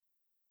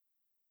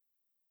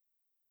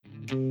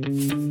Hi,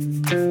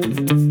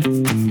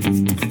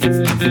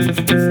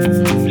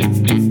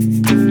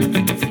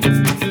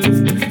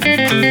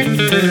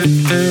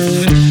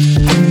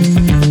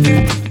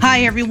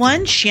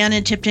 everyone.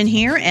 Shannon Tipton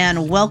here,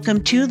 and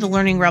welcome to the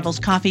Learning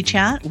Rebels Coffee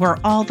Chat, where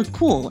all the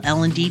cool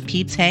L&D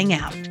peeps hang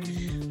out.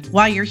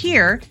 While you're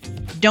here,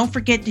 don't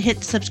forget to hit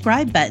the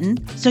subscribe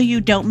button so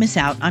you don't miss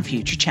out on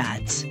future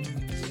chats.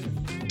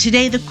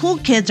 Today, the cool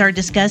kids are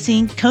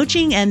discussing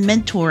coaching and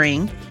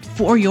mentoring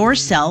for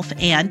yourself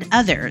and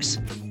others.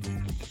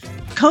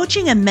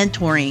 Coaching and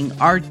mentoring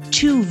are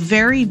two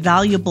very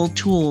valuable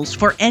tools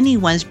for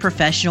anyone's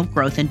professional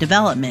growth and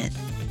development.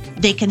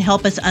 They can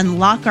help us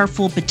unlock our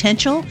full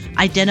potential,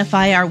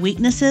 identify our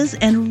weaknesses,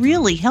 and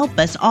really help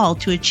us all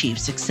to achieve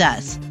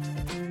success.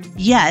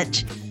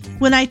 Yet,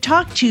 when I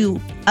talk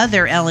to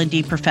other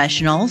L&D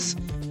professionals,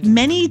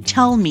 many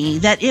tell me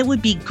that it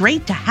would be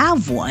great to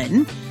have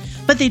one,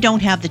 but they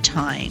don't have the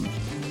time.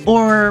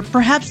 Or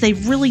perhaps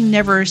they've really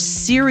never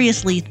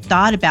seriously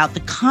thought about the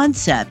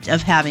concept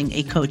of having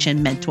a coach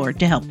and mentor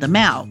to help them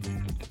out.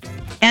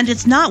 And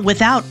it's not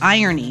without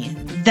irony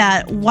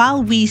that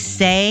while we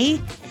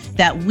say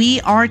that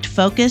we aren't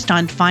focused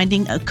on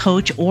finding a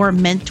coach or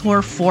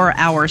mentor for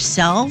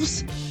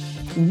ourselves,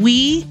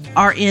 we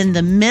are in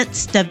the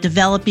midst of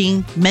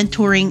developing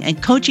mentoring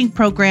and coaching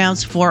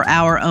programs for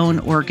our own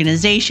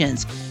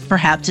organizations.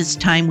 Perhaps it's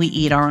time we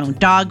eat our own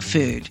dog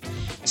food.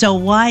 So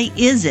why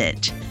is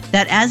it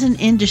that as an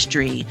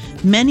industry,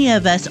 many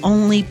of us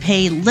only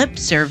pay lip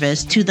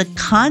service to the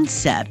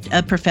concept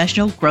of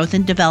professional growth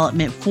and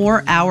development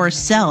for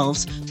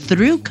ourselves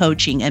through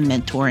coaching and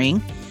mentoring,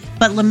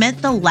 but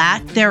lament the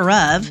lack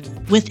thereof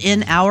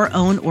within our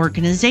own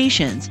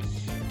organizations?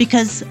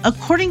 Because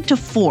according to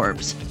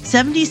Forbes,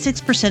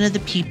 76% of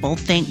the people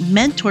think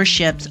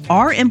mentorships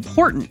are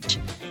important,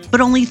 but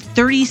only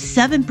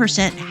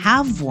 37%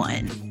 have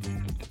one.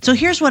 So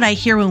here's what I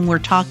hear when we're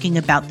talking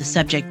about the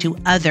subject to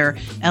other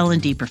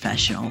L&D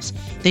professionals.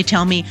 They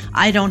tell me,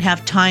 I don't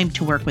have time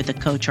to work with a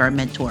coach or a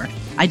mentor.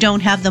 I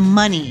don't have the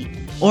money,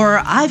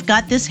 or I've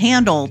got this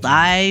handled.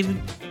 I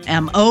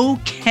am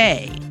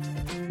okay.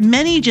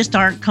 Many just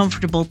aren't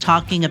comfortable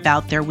talking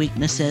about their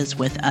weaknesses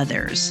with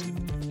others.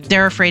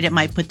 They're afraid it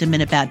might put them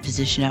in a bad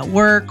position at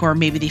work, or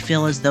maybe they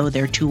feel as though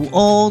they're too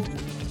old, ...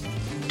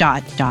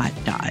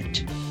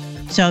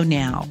 So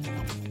now,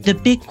 the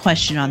big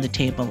question on the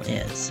table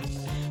is,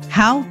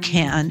 how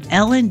can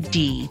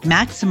L&D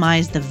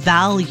maximize the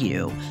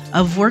value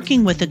of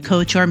working with a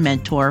coach or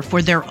mentor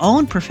for their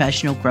own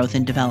professional growth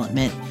and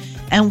development?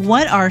 And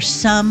what are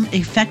some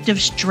effective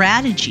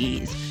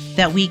strategies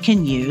that we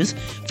can use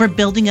for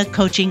building a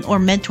coaching or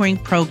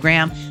mentoring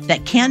program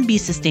that can be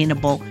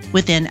sustainable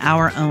within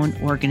our own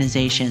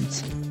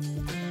organizations?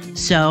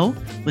 So,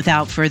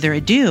 without further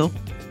ado,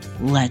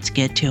 let's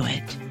get to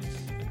it.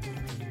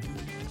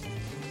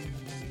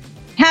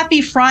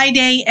 Happy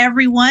Friday,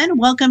 everyone.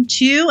 Welcome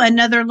to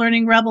another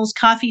Learning Rebels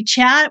Coffee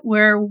Chat,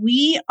 where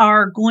we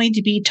are going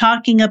to be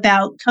talking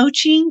about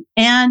coaching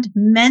and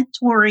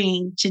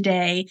mentoring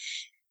today.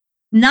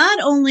 Not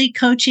only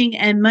coaching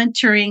and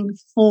mentoring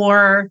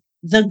for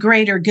the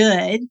greater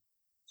good,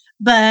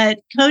 but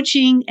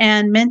coaching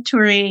and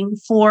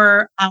mentoring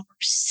for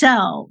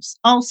ourselves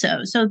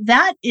also. So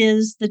that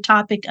is the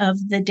topic of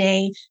the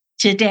day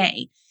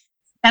today.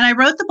 And I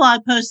wrote the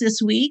blog post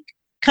this week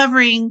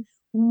covering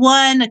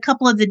a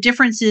couple of the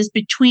differences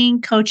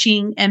between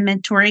coaching and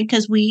mentoring,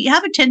 because we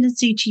have a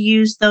tendency to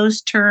use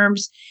those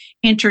terms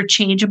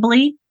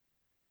interchangeably.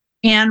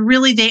 And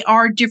really, they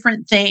are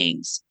different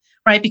things,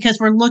 right? Because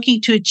we're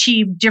looking to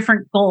achieve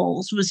different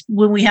goals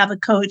when we have a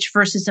coach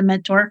versus a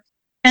mentor.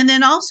 And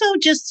then also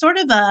just sort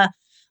of a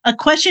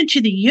question to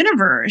the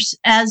universe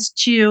as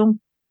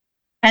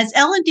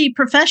L&D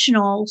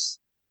professionals,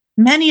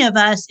 many of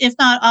us, if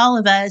not all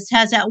of us,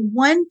 has at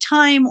one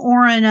time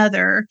or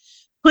another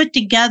put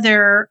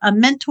together a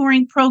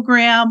mentoring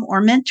program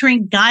or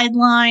mentoring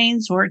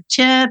guidelines or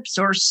tips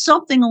or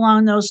something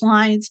along those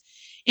lines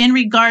in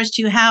regards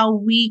to how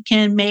we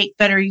can make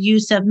better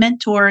use of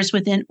mentors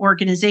within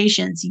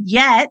organizations.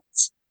 Yet,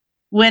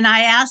 when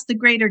I ask the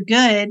greater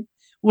good,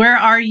 where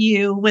are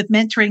you with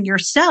mentoring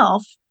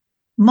yourself?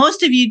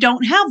 Most of you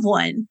don't have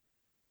one.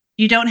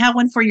 You don't have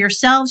one for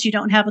yourselves. You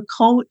don't have a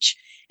coach.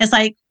 It's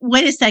like,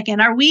 wait a second,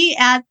 are we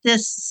at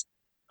this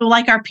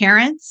like our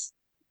parents?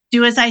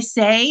 Do as I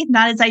say,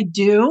 not as I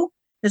do.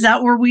 Is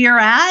that where we are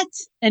at?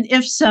 And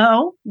if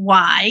so,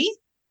 why?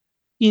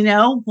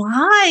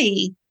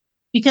 Why?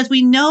 Because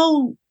we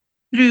know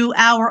through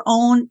our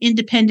own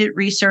independent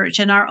research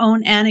and our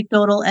own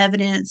anecdotal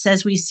evidence,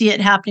 as we see it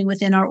happening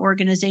within our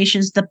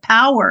organizations, the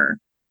power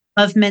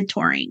of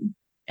mentoring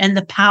and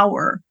the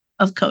power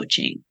of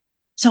coaching.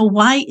 So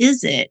why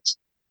is it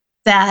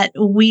that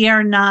we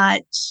are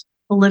not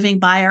living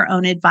by our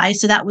own advice?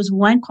 So that was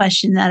one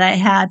question that I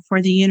had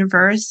for the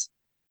universe.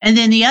 And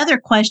then the other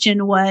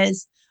question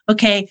was,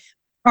 okay,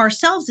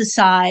 ourselves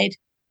aside,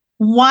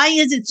 why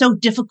is it so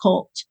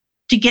difficult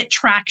to get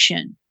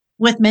traction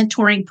with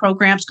mentoring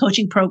programs,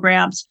 coaching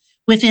programs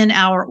within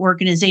our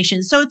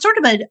organization? So it's sort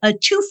of a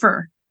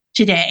twofer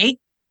today.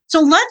 So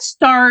let's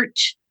start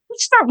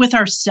with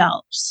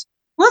ourselves.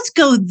 Let's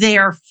go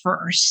there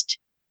first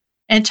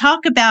and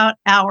talk about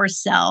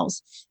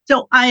ourselves.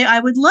 So I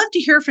would love to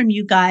hear from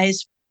you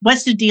guys.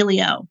 What's the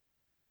dealio?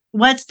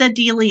 What's the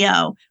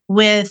dealio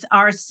with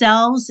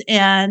ourselves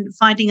and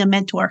finding a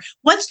mentor?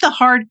 What's the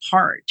hard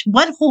part?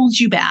 What holds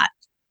you back?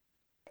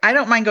 I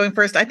don't mind going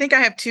first. I think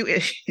I have two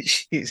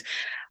issues.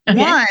 Okay.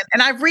 One,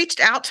 and I've reached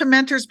out to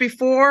mentors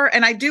before,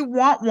 and I do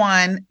want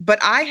one, but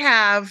I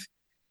have,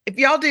 if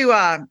y'all do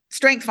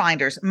Strength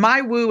Finders, my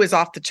woo is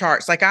off the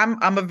charts. Like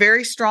I'm a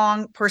very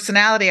strong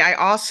personality. I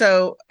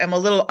also am a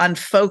little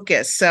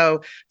unfocused.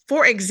 So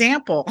for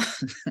example,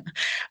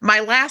 my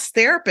last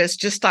therapist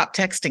just stopped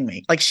texting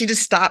me. Like she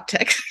just stopped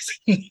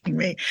texting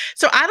me.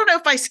 So I don't know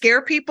if I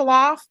scare people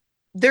off.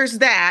 There's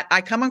that. I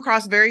come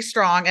across very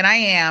strong, and I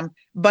am,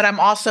 but I'm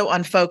also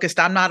unfocused.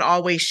 I'm not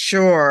always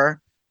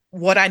sure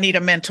what I need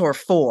a mentor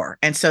for.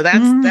 And so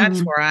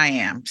that's where I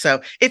am.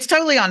 So it's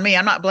totally on me.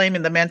 I'm not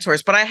blaming the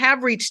mentors, but I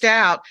have reached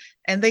out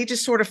and they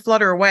just sort of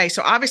flutter away.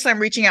 So obviously I'm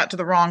reaching out to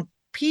the wrong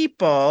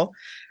people.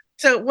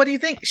 So what do you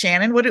think,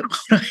 Shannon? What do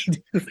I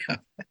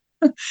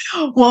do?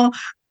 Well,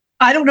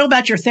 I don't know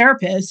about your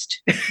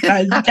therapist.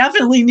 I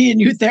definitely need a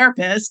new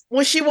therapist.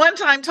 Well, she one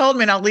time told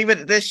me, and I'll leave it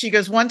at this. She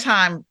goes,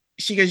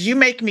 you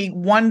make me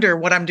wonder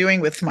what I'm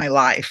doing with my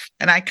life.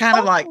 And I kind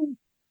of like,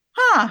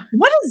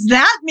 what does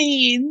that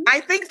mean?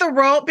 I think the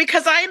role,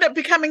 because I end up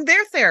becoming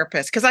their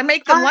therapist because I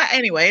make them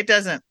anyway, it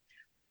doesn't.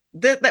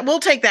 We'll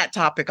take that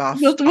topic off.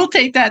 We'll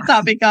take that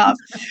topic off.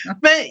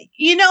 But,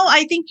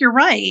 I think you're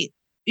right.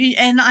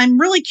 And I'm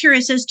really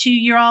curious as to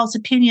your all's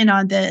opinion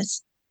on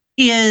this.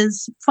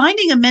 Is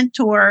finding a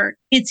mentor,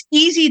 it's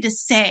easy to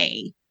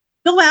say,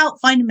 go out,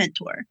 find a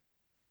mentor.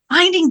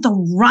 Finding the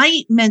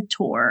right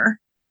mentor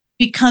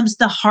becomes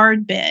the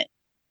hard bit,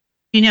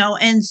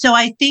 and so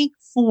I think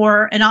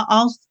and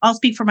I'll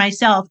speak for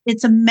myself,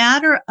 it's a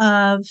matter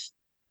of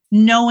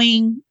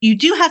knowing, you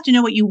do have to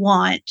know what you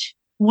want.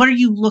 What are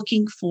you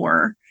looking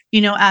for,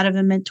 out of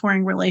a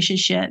mentoring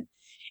relationship?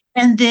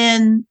 And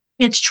then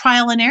it's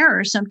trial and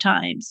error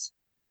sometimes.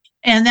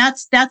 And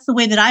that's the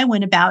way that I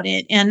went about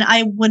it. And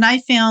when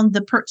I found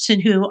the person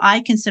who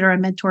I consider a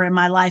mentor in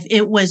my life,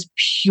 it was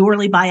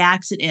purely by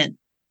accident.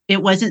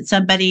 It wasn't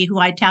somebody who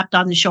I tapped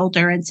on the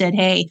shoulder and said,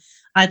 "Hey,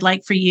 I'd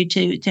like for you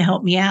to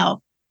help me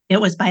out." It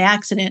was by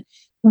accident.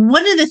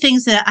 One of the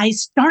things that I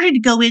started to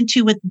go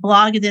into with the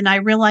blog, and then I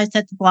realized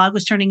that the blog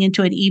was turning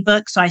into an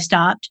ebook, so I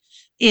stopped,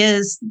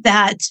 is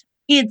that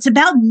it's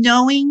about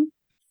knowing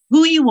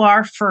who you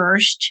are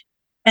first,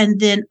 and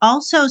then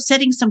also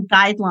setting some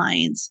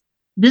guidelines.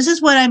 This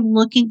is what I'm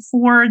looking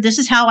for. This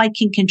is how I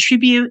can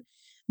contribute.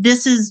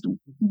 This is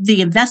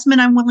the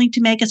investment I'm willing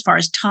to make as far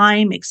as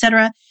time, et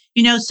cetera.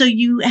 So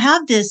you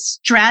have this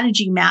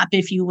strategy map,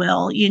 if you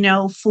will,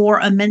 for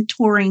a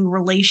mentoring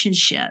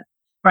relationship,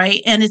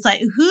 right? And it's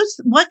like,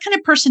 what kind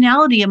of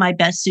personality am I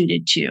best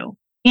suited to?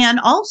 And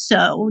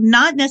also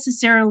not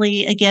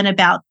necessarily, again,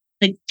 about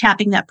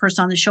tapping that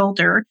person on the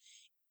shoulder.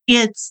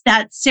 It's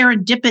that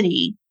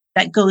serendipity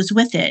that goes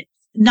with it.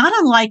 Not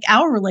unlike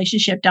our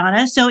relationship,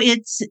 Donna. So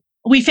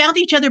we found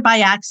each other by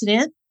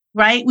accident,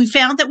 right? We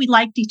found that we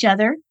liked each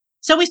other.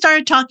 So we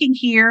started talking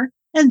here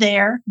and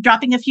there,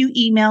 dropping a few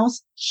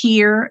emails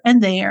here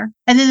and there.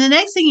 And then the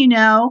next thing you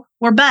know,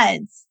 we're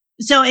buds.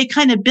 So it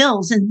kind of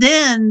builds. And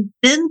then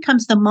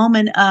comes the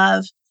moment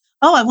of,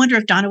 I wonder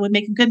if Donna would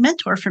make a good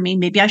mentor for me.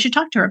 Maybe I should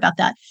talk to her about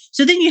that.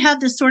 So then you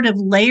have this sort of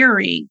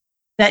layering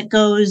that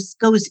goes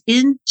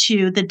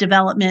into the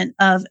development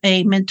of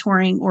a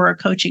mentoring or a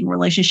coaching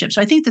relationship.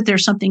 So I think that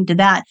there's something to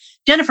that.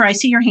 Jennifer, I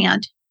see your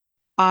hand.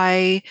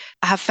 I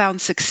have found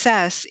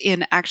success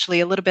in actually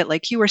a little bit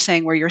like you were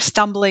saying, where you're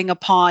stumbling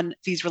upon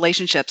these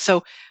relationships.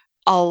 So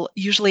I'll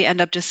usually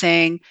end up just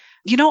saying,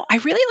 I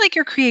really like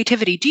your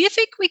creativity. Do you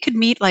think we could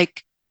meet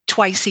like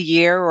twice a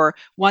year or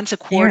once a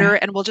quarter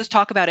and we'll just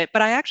talk about it?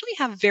 But I actually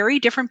have very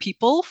different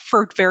people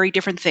for very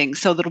different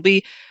things. So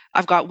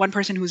I've got one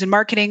person who's in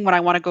marketing when I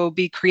want to go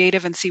be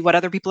creative and see what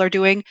other people are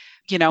doing.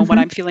 When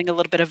I'm feeling a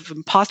little bit of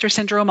imposter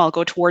syndrome, I'll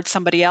go towards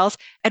somebody else.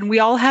 And we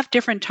all have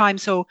different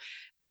times. So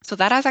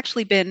that has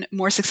actually been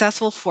more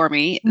successful for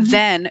me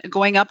than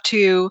going up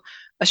to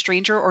a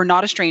stranger or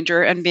not a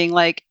stranger and being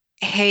like,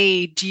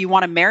 "Hey, do you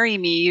want to marry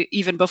me?"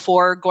 even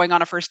before going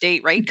on a first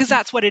date, right? Because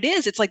that's what it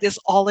is. It's like this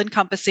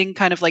all-encompassing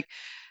kind of like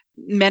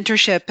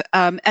mentorship.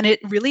 And it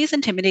really is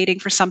intimidating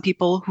for some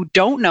people who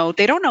don't know.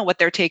 They don't know what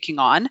they're taking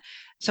on.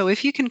 So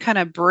if you can kind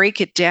of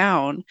break it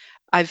down,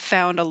 I've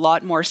found a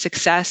lot more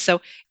success.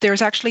 So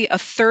there's actually a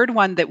third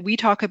one that we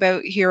talk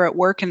about here at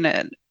work,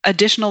 and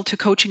additional to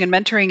coaching and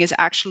mentoring is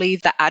actually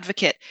the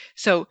advocate.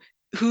 So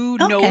who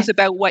knows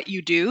about what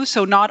you do?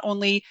 So not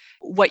only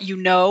what you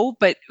know,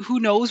 but who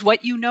knows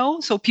what you know?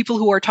 So people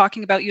who are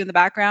talking about you in the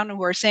background and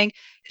who are saying,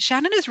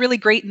 Shannon is really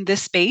great in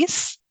this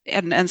space.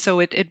 And so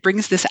it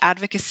brings this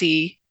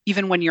advocacy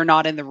even when you're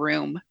not in the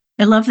room.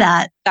 I love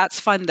that. That's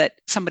fun that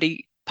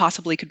somebody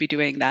possibly could be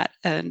doing that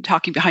and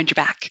talking behind your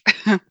back.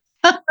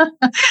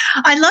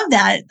 I love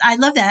that. I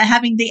love that,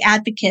 having the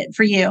advocate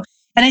for you.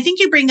 And I think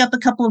you bring up a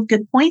couple of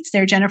good points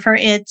there, Jennifer.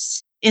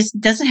 It's it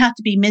doesn't have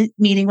to be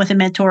meeting with a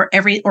mentor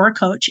or a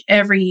coach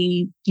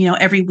every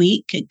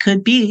week. It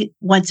could be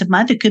once a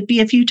month. It could be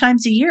a few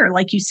times a year,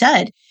 like you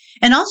said.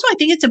 And also, I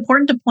think it's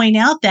important to point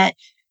out that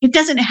it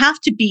doesn't have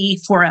to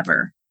be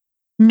forever.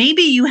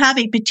 Maybe you have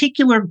a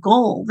particular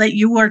goal that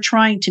you are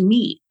trying to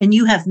meet and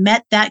you have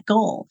met that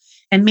goal.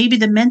 And maybe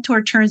the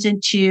mentor turns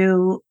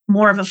into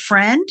more of a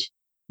friend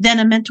than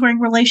a mentoring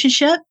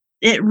relationship.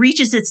 It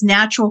reaches its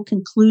natural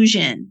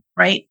conclusion,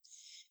 right?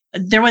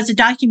 There was a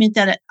document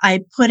that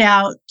I put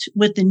out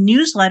with the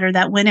newsletter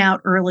that went out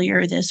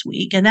earlier this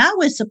week, and that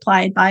was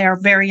supplied by our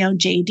very own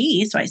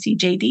JD. So I see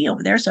JD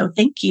over there. So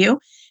thank you,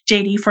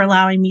 JD, for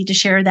allowing me to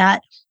share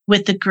that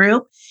with the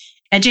group.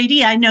 And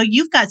JD, I know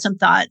you've got some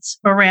thoughts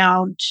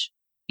around,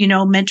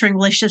 mentoring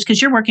relationships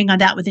because you're working on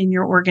that within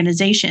your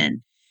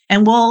organization.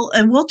 And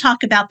we'll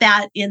talk about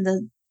that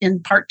in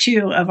part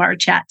 2 of our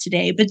chat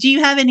today. But do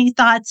you have any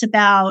thoughts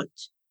about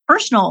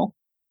personal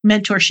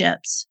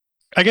mentorships?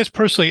 I guess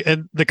personally,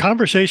 and the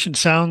conversation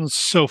sounds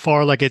so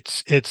far like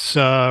it's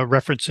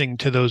referencing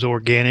to those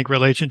organic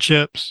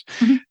relationships.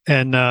 Mm-hmm.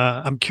 And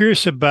I'm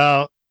curious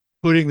about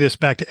putting this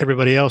back to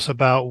everybody else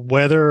about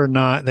whether or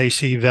not they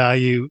see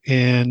value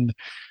in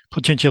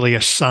potentially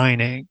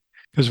assigning,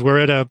 because we're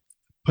at a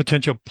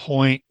potential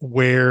point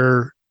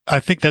where I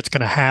think that's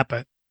going to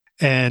happen.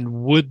 And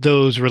would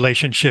those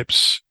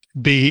relationships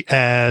be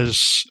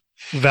as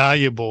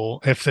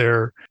valuable if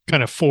they're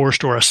kind of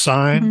forced or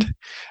assigned? Mm-hmm.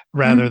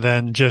 Rather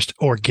than just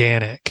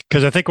organic,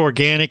 because I think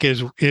organic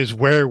is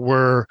where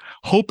we're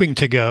hoping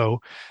to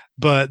go,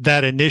 but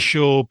that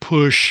initial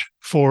push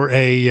for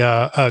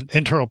an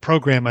internal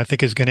program, I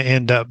think, is going to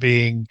end up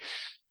being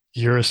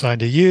you're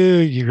assigned to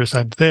you're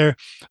assigned to there.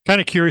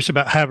 Kind of curious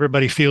about how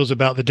everybody feels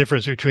about the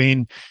difference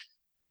between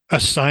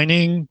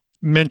assigning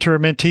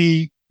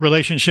mentor-mentee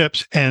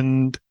relationships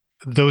and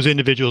those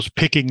individuals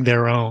picking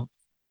their own.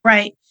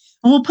 Right.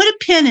 And we'll put a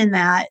pin in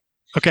that.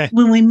 Okay.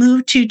 When we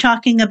move to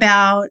talking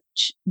about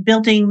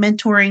building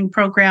mentoring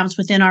programs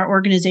within our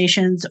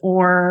organizations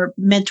or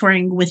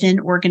mentoring within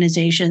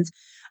organizations.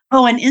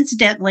 Oh, and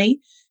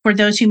incidentally, for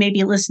those who may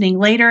be listening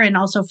later and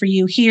also for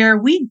you here,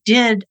 we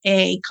did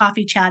a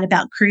coffee chat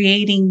about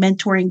creating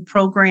mentoring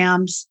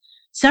programs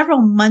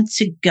several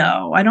months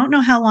ago. I don't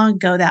know how long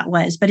ago that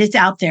was, but it's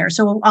out there.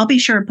 So I'll be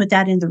sure to put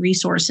that in the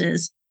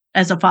resources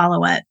as a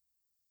follow-up.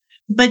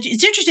 But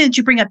it's interesting that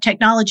you bring up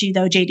technology,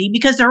 though, JD,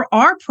 because there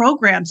are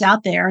programs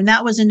out there. And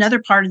that was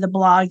another part of the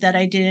blog that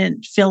I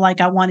didn't feel like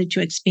I wanted to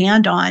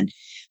expand on.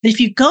 But if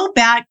you go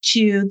back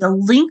to the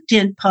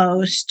LinkedIn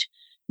post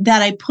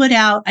that I put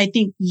out, I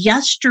think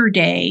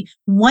yesterday,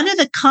 one of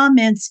the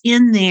comments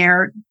in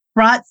there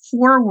brought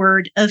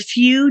forward a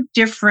few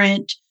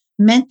different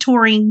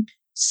mentoring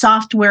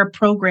software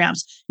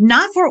programs,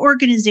 not for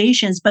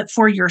organizations, but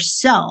for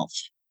yourself.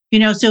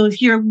 So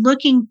if you're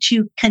looking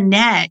to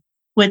connect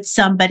with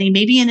somebody,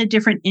 maybe in a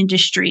different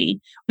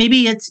industry,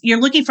 maybe you're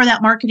looking for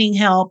that marketing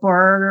help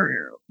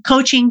or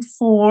coaching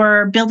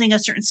for building a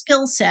certain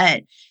skill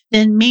set,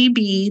 then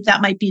maybe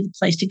that might be the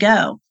place to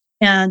go.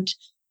 And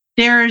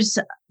there's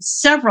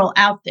several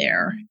out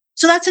there.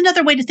 So that's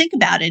another way to think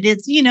about it.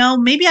 It's,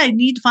 maybe I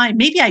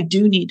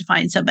do need to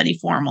find somebody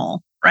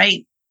formal,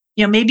 right?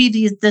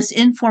 Maybe this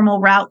informal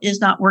route is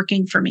not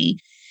working for me.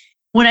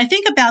 When I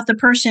think about the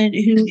person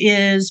who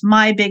is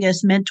my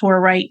biggest mentor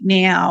right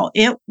now,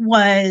 it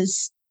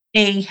was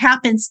a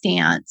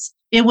happenstance.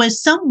 It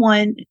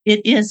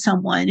is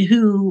someone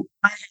who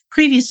I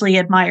previously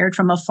admired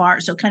from afar.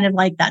 So kind of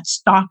like that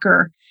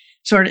stalker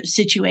sort of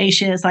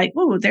situation. It's like,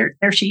 oh, there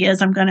she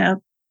is. I'm going to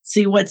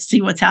see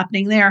what's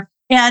happening there.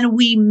 And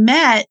we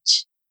met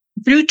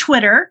through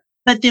Twitter,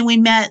 but then we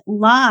met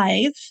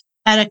live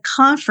at a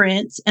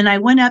conference, and I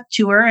went up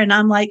to her and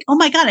I'm like, oh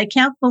my God, I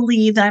can't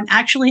believe that I'm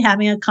actually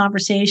having a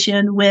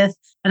conversation with,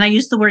 and I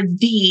used the word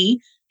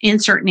the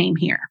insert name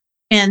here.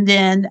 And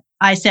then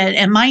I said,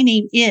 and my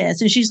name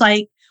is, and she's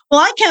like, well,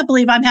 I can't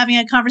believe I'm having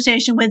a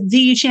conversation with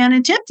the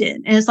Shannon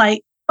Tipton. And it's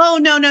like, oh,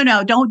 no,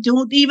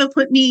 don't even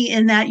put me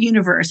in that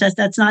universe.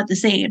 That's not the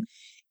same.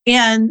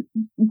 And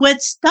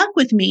what stuck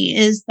with me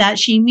is that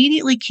she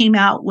immediately came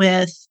out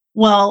with,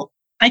 well,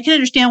 I can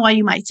understand why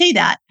you might say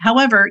that.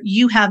 However,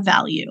 you have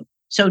value.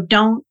 So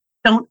don't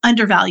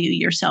undervalue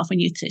yourself when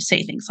you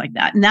say things like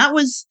that. And that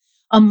was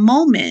a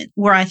moment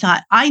where I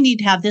thought, I need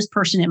to have this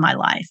person in my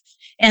life.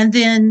 And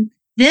then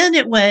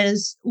it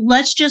was,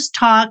 let's just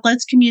talk,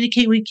 let's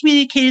communicate. We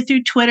communicated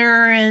through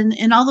Twitter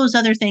and all those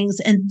other things.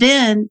 And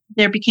then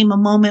there became a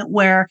moment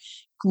where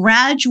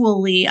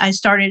gradually I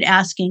started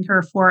asking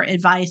her for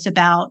advice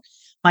about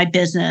my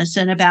business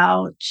and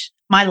about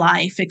my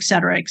life, et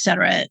cetera, et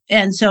cetera.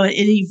 And so it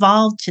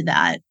evolved to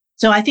that.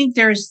 So I think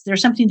there's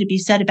something to be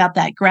said about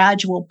that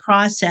gradual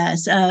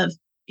process of,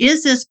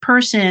 is this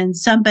person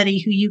somebody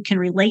who you can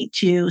relate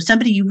to,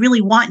 somebody you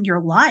really want in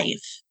your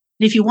life?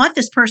 And if you want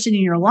this person in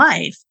your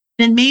life,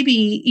 then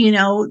maybe,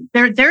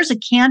 there's a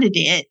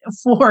candidate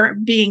for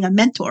being a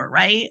mentor,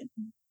 right?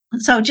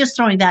 So just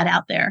throwing that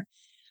out there.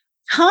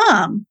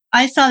 Tom,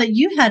 I saw that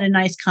you had a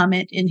nice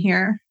comment in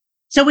here.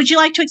 So would you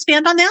like to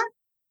expand on that?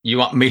 You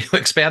want me to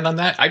expand on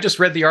that? I just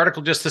read the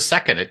article just a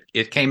second.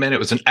 It came in. It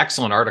was an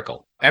excellent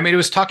article. I mean, it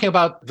was talking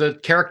about the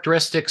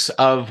characteristics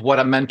of what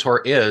a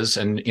mentor is.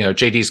 And,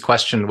 JD's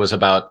question was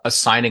about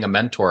assigning a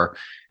mentor.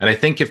 And I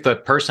think if the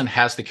person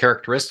has the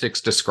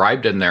characteristics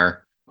described in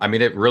there, I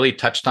mean, it really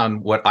touched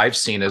on what I've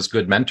seen as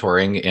good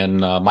mentoring in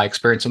my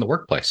experience in the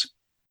workplace.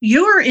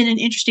 You're in an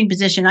interesting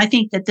position. I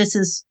think that this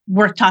is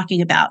worth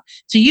talking about.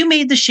 So you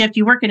made the shift.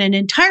 You work in an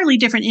entirely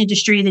different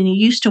industry than you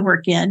used to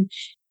work in.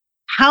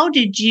 How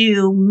did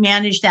you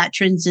manage that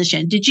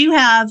transition? Did you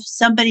have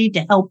somebody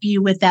to help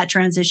you with that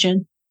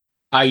transition?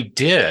 I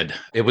did.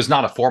 It was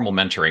not a formal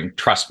mentoring,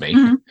 trust me.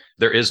 Mm-hmm.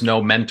 There is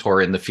no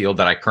mentor in the field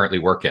that I currently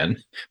work in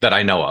that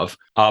I know of.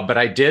 But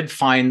I did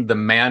find the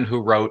man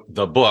who wrote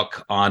the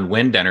book on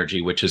wind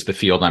energy, which is the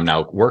field I'm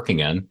now working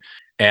in.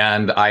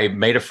 And I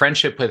made a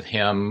friendship with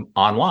him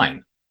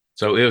online.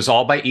 So it was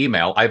all by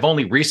email. I've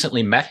only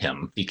recently met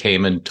him. He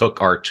came and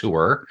took our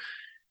tour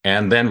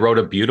and then wrote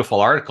a beautiful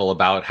article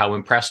about how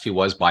impressed he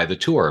was by the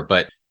tour.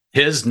 But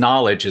his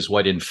knowledge is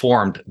what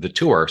informed the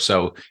tour.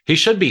 So he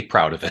should be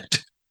proud of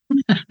it.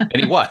 And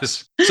he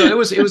was. So it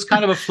was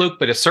kind of a fluke,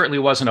 but it certainly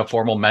wasn't a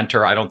formal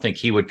mentor. I don't think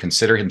he would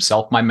consider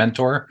himself my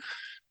mentor.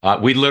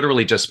 We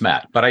literally just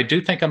met. But I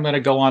do think I'm going to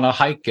go on a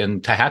hike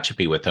in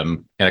Tehachapi with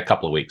him in a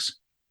couple of weeks.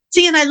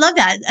 See, and I love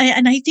that.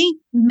 And I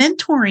think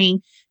mentoring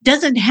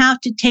doesn't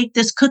have to take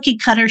this cookie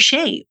cutter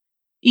shape.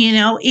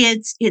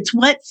 It's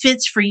what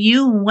fits for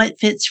you and what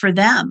fits for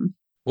them.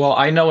 Well,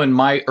 I know in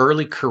my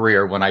early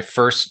career when I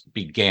first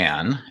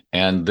began,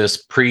 and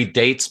this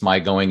predates my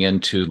going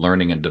into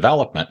learning and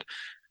development,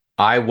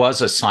 I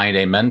was assigned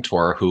a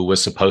mentor who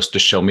was supposed to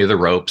show me the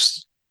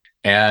ropes,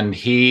 and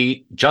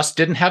he just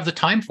didn't have the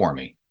time for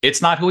me.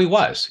 It's not who he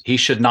was. He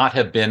should not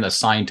have been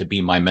assigned to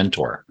be my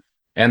mentor.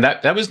 And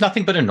that was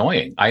nothing but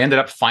annoying. I ended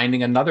up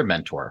finding another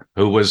mentor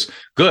who was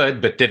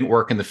good, but didn't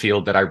work in the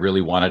field that I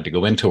really wanted to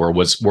go into or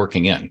was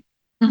working in.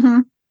 Mm-hmm.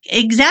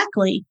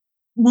 Exactly.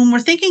 When we're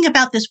thinking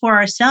about this for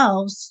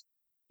ourselves,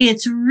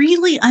 it's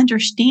really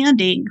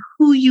understanding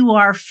who you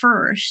are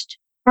first,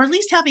 or at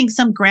least having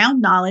some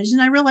ground knowledge.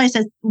 And I realize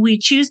that we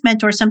choose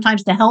mentors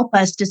sometimes to help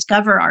us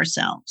discover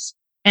ourselves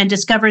and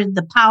discover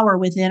the power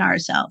within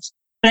ourselves.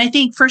 But I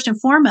think first and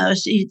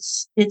foremost,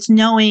 it's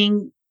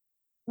knowing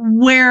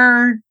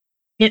where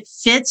it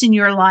fits in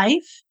your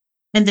life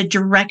and the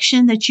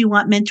direction that you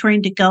want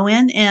mentoring to go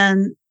in.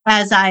 And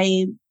as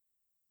I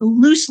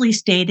loosely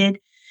stated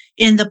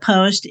in the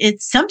post,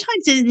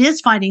 sometimes it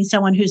is finding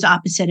someone who's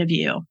opposite of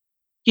you,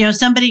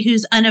 somebody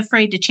who's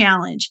unafraid to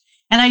challenge.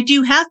 And I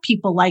do have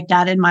people like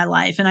that in my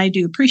life. And I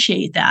do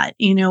appreciate that,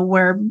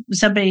 where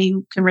somebody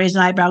can raise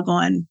an eyebrow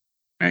going,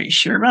 are you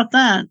sure about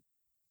that?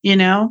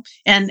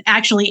 And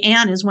actually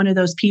Anne is one of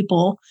those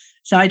people.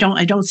 So I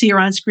don't see her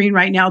on screen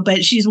right now,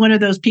 but she's one of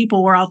those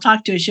people where I'll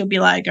talk to her. She'll be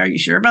like, are you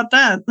sure about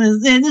that?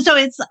 And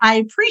so I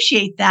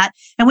appreciate that.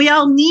 And we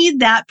all need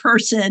that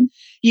person,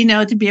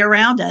 to be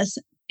around us.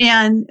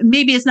 And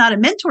maybe it's not a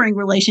mentoring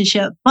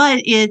relationship,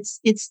 but it's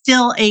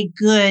still a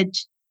good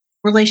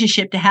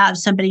relationship to have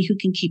somebody who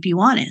can keep you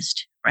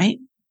honest, right?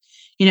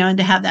 And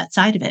to have that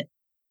side of it.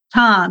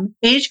 Tom,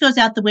 age goes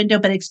out the window,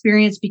 but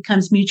experience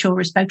becomes mutual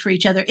respect for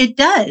each other. It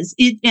does.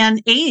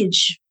 And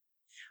age,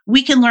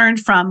 we can learn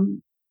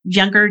from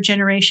younger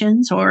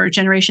generations or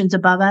generations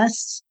above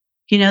us.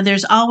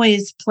 There's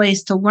always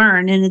place to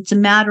learn, and it's a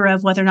matter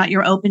of whether or not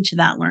you're open to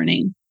that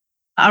learning.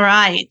 All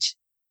right.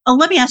 Oh,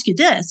 let me ask you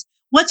this.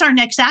 What's our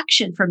next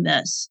action from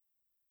this?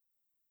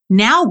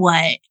 Now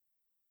what?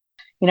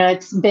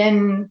 It's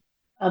been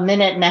a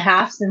minute and a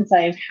half since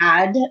I've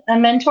had a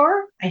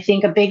mentor. I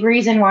think a big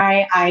reason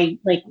why I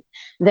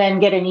then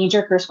get a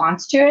knee-jerk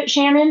response to it,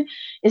 Shannon,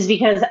 is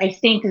because I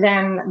think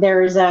then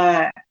there's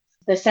the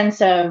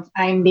sense of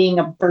I'm being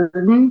a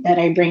burden that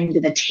I bring to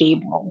the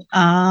table.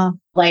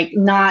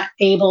 Not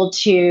able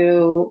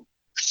to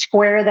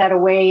square that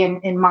away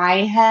in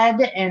my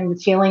head,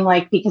 and feeling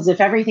like, because if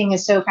everything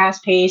is so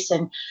fast paced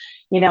and,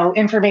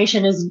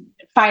 information is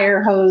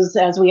fire hose,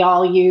 as we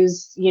all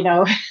use,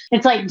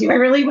 it's like, do I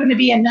really want to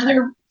be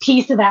another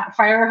piece of that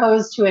fire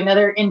hose to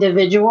another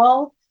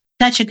individual?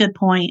 Such a good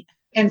point.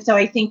 And so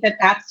I think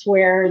that's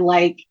where,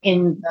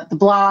 in the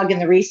blog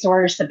and the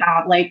resource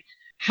about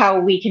how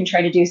we can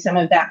try to do some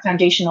of that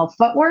foundational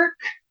footwork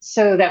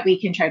so that we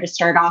can try to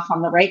start off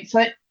on the right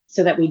foot,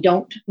 so that we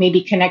don't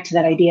maybe connect to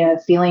that idea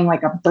of feeling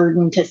like a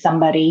burden to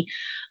somebody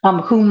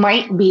who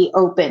might be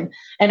open.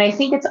 And I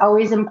think it's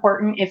always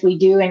important, if we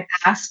do and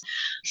ask,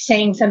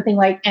 saying something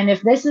like, and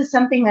if this is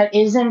something that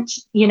isn't,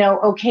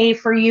 okay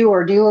for you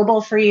or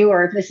doable for you,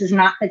 or if this is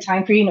not the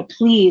time for you,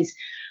 please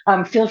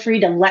feel free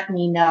to let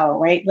me know,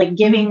 right?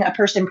 Giving a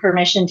person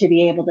permission to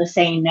be able to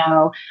say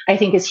no, I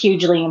think is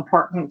hugely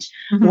important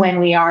when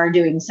we are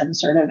doing some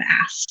sort of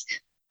ask.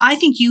 I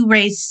think you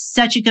raised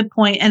such a good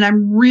point, and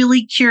I'm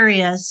really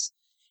curious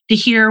to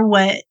hear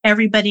what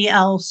everybody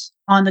else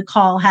on the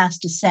call has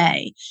to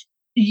say.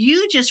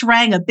 You just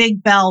rang a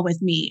big bell with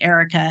me,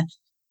 Erica,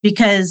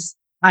 because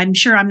I'm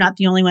sure I'm not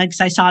the only one, because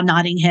I saw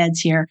nodding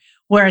heads here,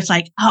 where it's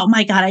like, oh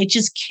my God, I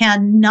just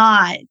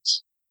cannot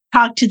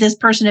talk to this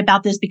person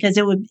about this because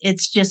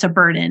it's just a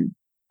burden.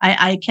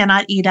 I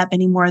cannot eat up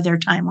any more of their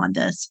time on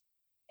this.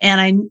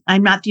 And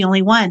I'm not the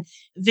only one.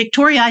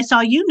 Victoria, I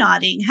saw you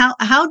nodding.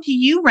 How do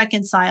you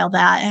reconcile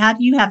that? How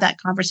do you have that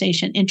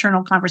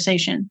internal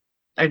conversation?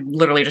 I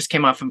literally just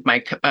came off of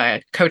my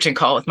coaching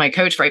call with my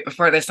coach right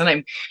before this, and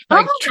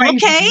I'm trying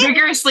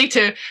vigorously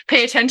to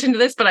pay attention to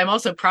this, but I'm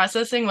also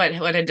processing what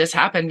had just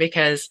happened,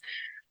 because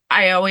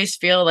I always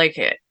feel like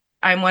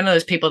I'm one of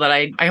those people that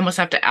I almost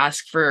have to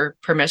ask for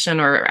permission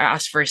or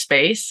ask for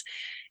space.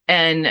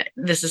 And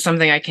this is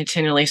something I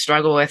continually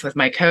struggle with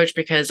my coach,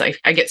 because I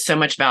get so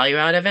much value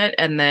out of it.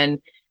 And then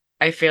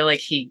I feel like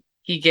he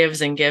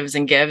gives and gives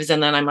and gives.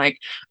 And then I'm like,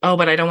 oh,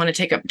 but I don't want to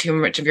take up too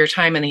much of your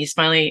time. And he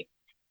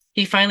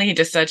finally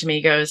just said to me,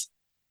 he goes,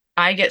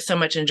 I get so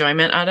much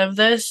enjoyment out of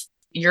this.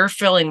 You're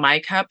filling my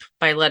cup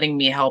by letting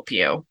me help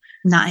you.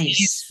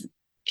 Nice.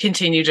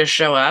 Continue to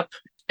show up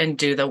and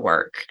do the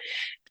work.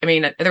 I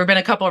mean, there have been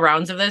a couple of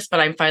rounds of this, but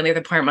I'm finally at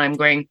the point where I'm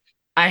going,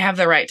 I have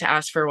the right to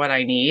ask for what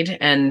I need.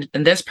 And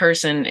this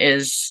person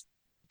is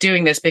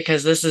doing this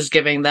because this is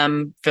giving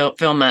them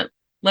fulfillment.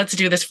 Let's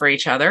do this for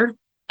each other.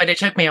 But it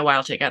took me a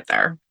while to get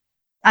there.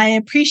 I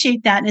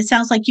appreciate that. And it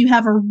sounds like you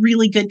have a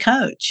really good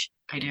coach.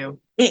 I do.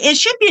 It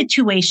should be a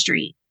two-way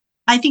street.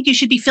 I think you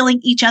should be filling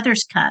each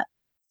other's cup.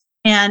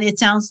 And it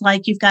sounds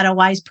like you've got a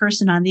wise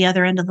person on the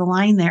other end of the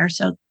line there.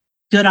 So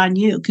good on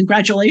you.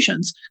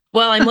 Congratulations.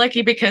 Well, I'm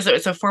lucky because it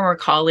was a former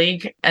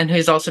colleague and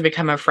who's also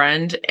become a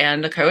friend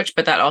and a coach,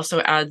 but that also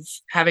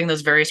adds, having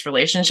those various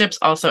relationships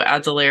also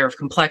adds a layer of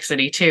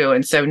complexity too.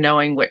 And so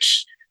knowing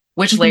which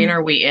lane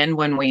are we in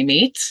when we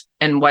meet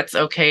and what's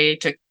okay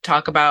to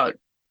talk about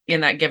in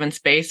that given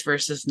space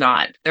versus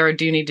not. There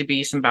do need to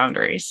be some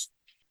boundaries.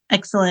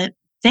 Excellent.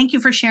 Thank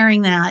you for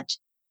sharing that.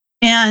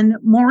 And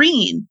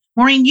Maureen,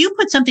 you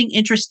put something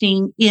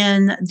interesting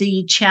in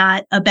the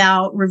chat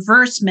about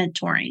reverse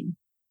mentoring.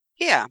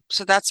 Yeah.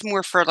 So that's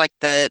more for like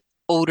the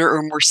older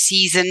or more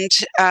seasoned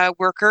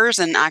workers,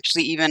 and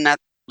actually even at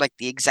like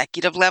the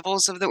executive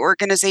levels of the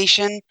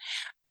organization,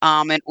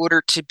 in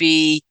order to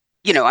be,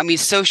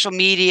 social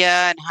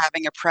media and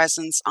having a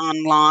presence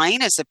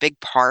online is a big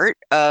part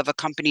of a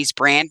company's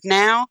brand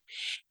now.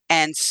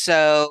 And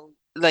so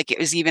like it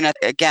was even at,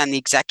 again, the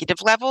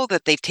executive level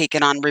that they've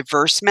taken on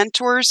reverse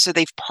mentors. So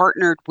they've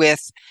partnered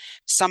with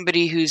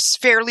somebody who's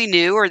fairly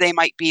new, or they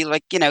might be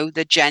like,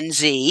 the Gen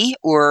Z,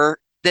 or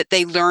that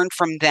they learn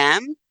from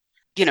them,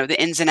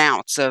 the ins and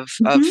outs of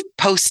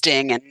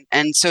posting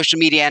and social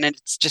media. And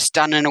it's just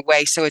done in a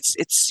way. So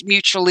it's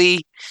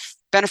mutually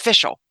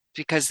beneficial,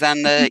 because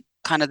then the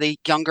kind of the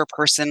younger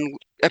person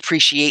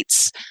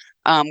appreciates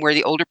where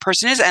the older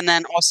person is. And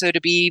then also to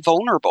be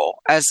vulnerable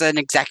as an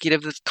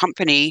executive of the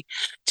company,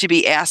 to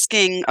be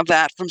asking of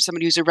that from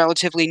somebody who's a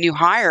relatively new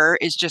hire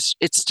it's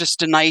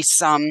just a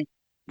nice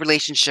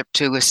relationship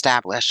to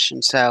establish.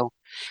 And so,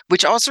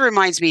 which also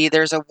reminds me,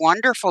 there's a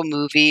wonderful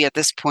movie at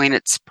this point,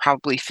 it's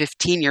probably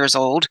 15 years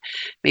old,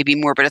 maybe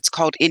more, but it's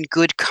called In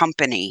Good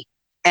Company.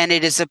 And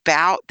it is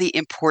about the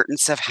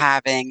importance of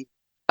having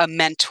a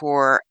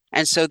mentor.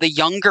 And so the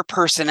younger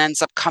person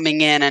ends up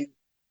coming in and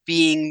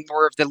being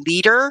more of the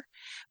leader.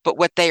 But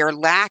what they are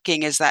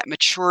lacking is that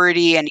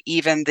maturity and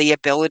even the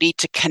ability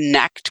to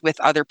connect with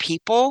other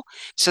people.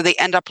 So they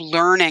end up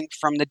learning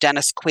from the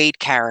Dennis Quaid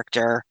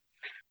character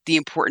the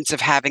importance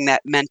of having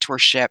that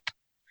mentorship.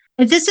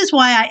 And this is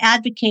why I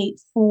advocate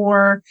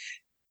for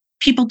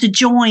people to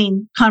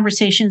join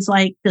conversations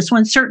like this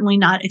one. Certainly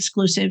not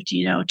exclusive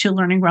to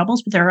Learning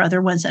Rebels, but there are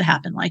other ones that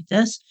happen like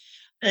this.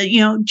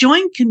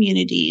 Join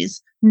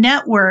communities,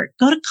 network,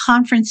 go to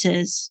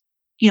conferences,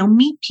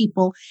 meet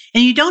people,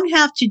 and you don't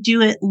have to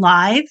do it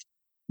live,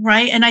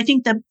 right? And I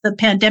think the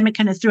pandemic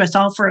kind of threw us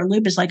all for a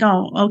loop. It's like,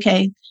 oh,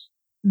 okay,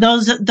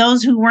 those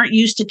who weren't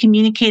used to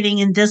communicating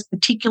in this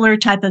particular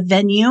type of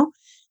venue,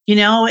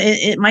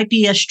 it might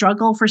be a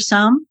struggle for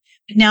some.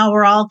 Now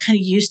we're all kind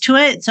of used to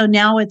it. So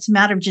now it's a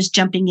matter of just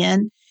jumping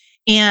in.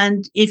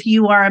 And if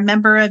you are a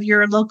member of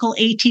your local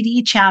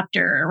ATD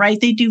chapter, right,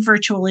 they do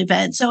virtual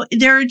events. So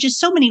there are just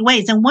so many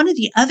ways. And one of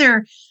the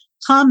other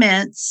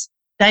comments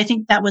that I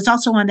think that was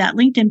also on that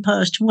LinkedIn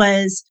post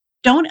was,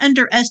 don't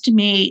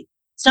underestimate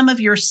some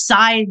of your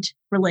side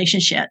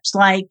relationships,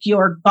 like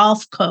your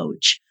golf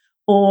coach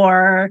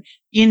or,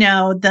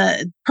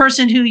 the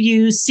person who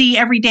you see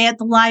every day at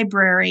the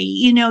library.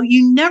 You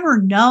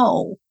never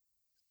know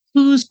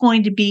who's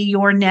going to be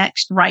your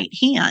next right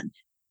hand.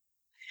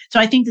 So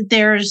I think that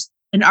there's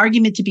an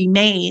argument to be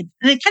made.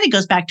 And it kind of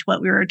goes back to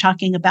what we were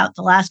talking about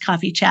the last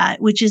coffee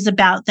chat, which is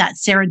about that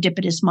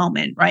serendipitous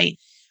moment, right?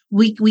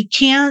 We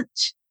can't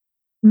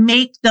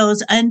make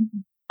those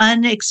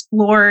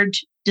unexplored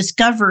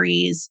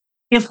discoveries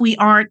if we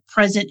aren't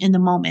present in the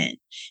moment.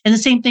 And the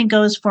same thing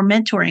goes for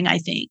mentoring, I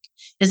think,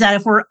 is that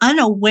if we're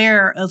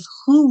unaware of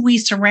who we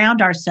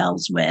surround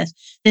ourselves with,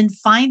 then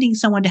finding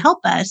someone to help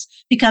us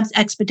becomes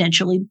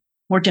exponentially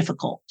more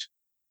difficult.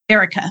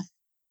 Erica.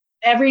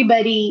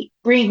 Everybody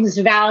brings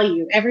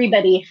value.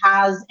 Everybody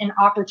has an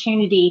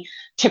opportunity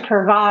to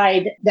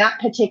provide that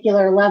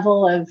particular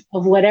level of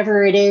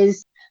whatever it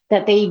is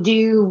that they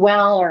do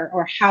well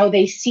or how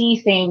they see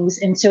things.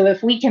 And so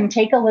if we can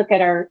take a look at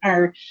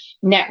our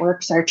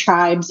networks, our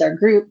tribes, our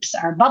groups,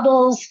 our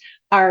bubbles,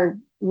 our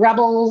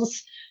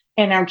rebels,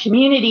 and our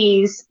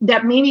communities,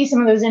 that maybe some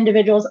of those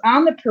individuals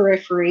on the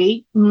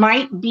periphery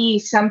might be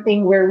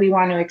something where we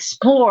want to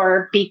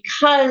explore,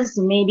 because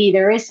maybe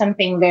there is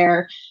something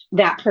there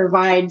that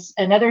provides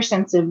another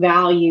sense of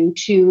value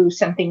to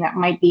something that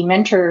might be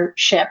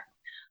mentorship,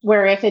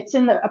 where if it's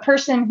a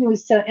person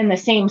who's in the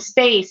same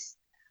space.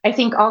 I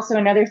think also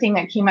another thing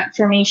that came up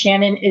for me,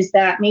 Shannon, is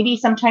that maybe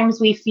sometimes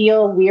we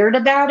feel weird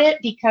about it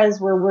because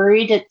we're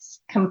worried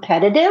it's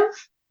competitive.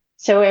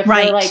 So if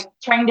we're like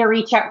trying to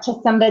reach out to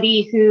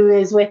somebody who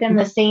is within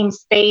the same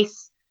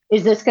space,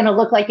 is this going to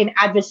look like an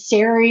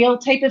adversarial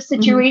type of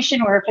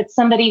situation? Or if it's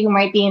somebody who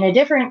might be in a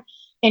different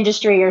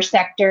industry or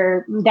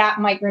sector, that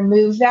might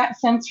remove that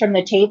sense from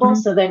the table.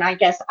 So then I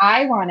guess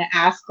I want to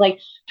ask, like,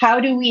 how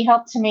do we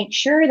help to make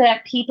sure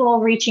that people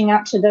reaching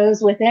out to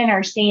those within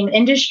our same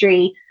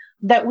industry,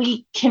 that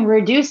we can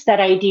reduce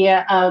that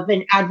idea of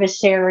an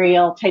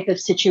adversarial type of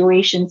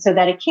situation so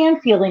that it can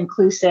feel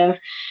inclusive,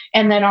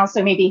 and then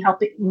also maybe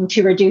helping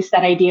to reduce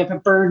that idea of a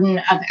burden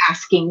of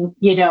asking,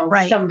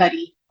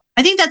 somebody.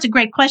 I think that's a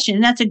great question.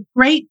 And that's a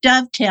great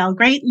dovetail,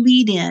 great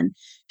lead in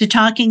to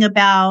talking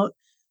about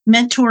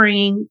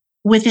mentoring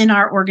within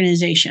our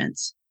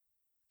organizations,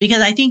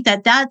 because I think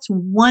that that's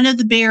one of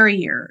the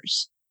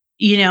barriers,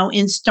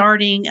 in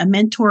starting a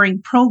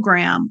mentoring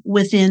program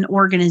within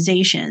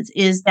organizations,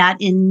 is that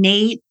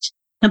innate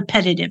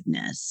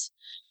competitiveness.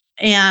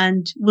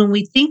 And when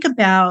we think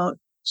about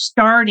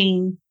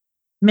starting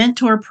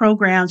mentor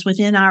programs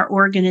within our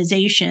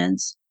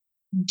organizations,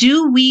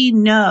 do we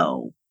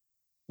really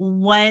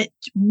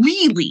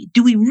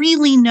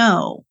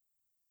know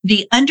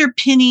the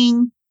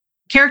underpinning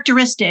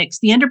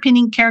characteristics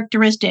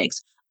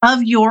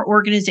of your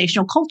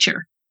organizational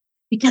culture?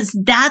 Because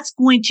that's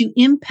going to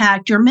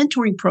impact your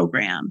mentoring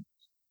program.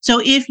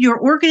 So if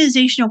your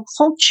organizational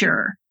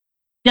culture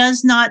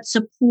does not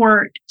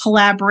support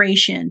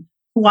collaboration,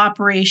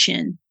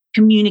 cooperation,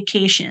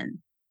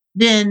 communication,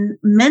 then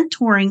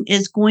mentoring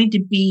is going to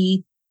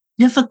be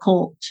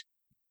difficult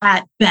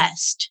at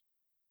best.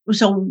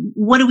 So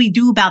what do we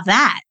do about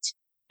that?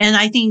 And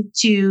I think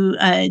to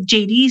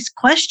JD's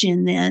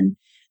question then,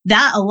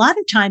 that a lot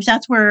of times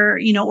that's where,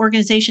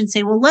 organizations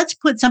say, well, let's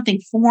put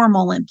something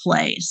formal in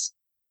place,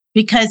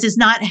 because it's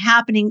not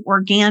happening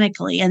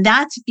organically. And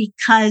that's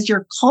because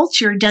your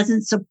culture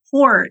doesn't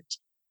support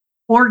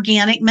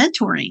organic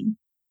mentoring.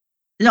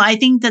 I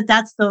think that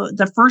that's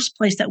the first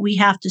place that we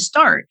have to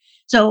start.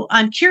 So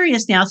I'm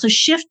curious now. So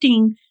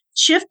shifting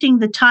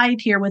the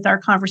tide here with our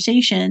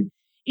conversation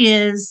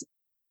is,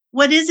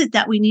 what is it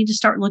that we need to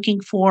start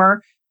looking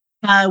for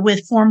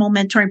with formal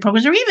mentoring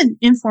programs, or even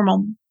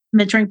informal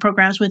mentoring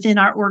programs within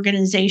our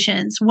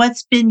organizations?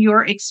 What's been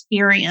your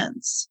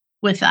experience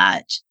with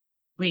that?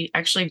 We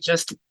actually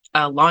just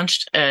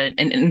launched an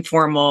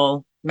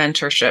informal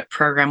mentorship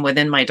program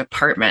within my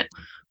department.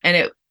 And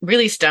it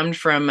really stemmed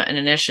from an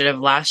initiative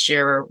last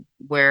year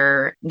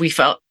where we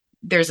felt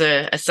there's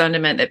a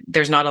sentiment that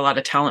there's not a lot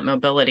of talent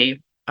mobility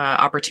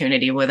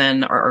opportunity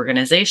within our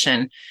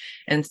organization.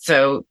 And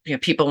so,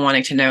 people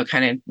wanting to know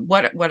kind of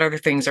what other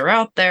things are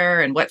out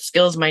there and what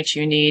skills might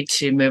you need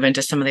to move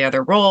into some of the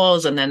other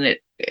roles. And then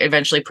it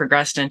eventually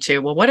progressed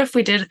into, well, what if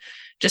we did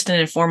just an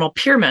informal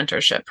peer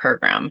mentorship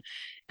program?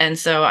 And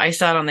so I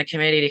sat on the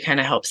committee to kind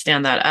of help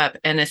stand that up.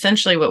 And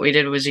essentially what we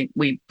did was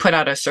we put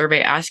out a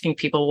survey asking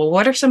people, well,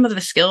 what are some of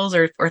the skills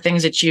or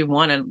things that you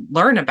want to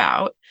learn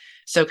about?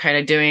 So kind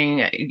of doing,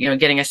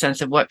 getting a sense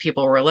of what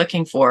people were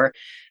looking for.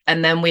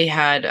 And then we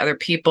had other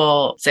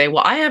people say,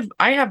 well,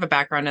 I have a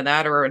background in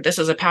that, or this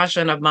is a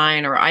passion of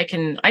mine, or I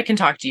can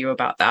talk to you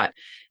about that.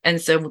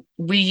 And so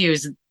we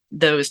use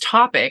those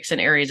topics and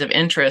areas of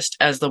interest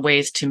as the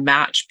ways to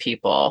match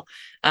people.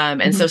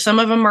 And so some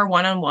of them are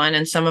one-on-one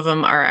and some of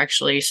them are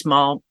actually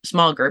small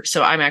groups.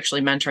 So I'm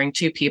actually mentoring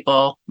 2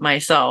 people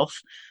myself,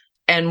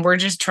 and we're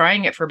just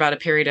trying it for about a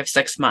period of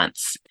 6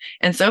 months.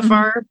 And so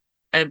far,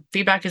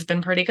 feedback has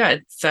been pretty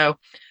good. So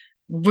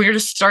we're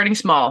just starting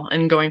small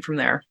and going from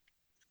there.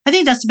 I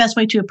think that's the best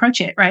way to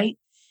approach it, right?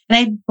 And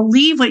I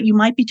believe what you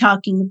might be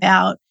talking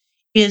about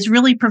is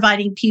really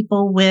providing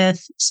people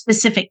with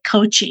specific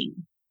coaching.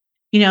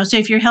 So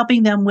if you're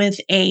helping them with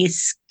a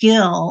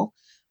skill,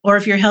 or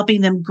if you're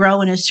helping them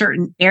grow in a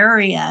certain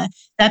area,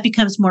 that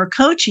becomes more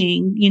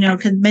coaching,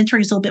 because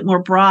mentoring is a little bit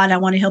more broad. I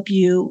want to help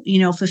you,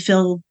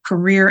 fulfill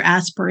career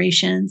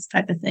aspirations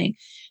type of thing.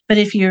 But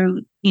if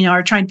you,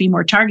 are trying to be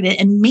more targeted,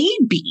 and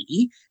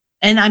maybe,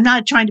 and I'm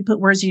not trying to put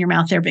words in your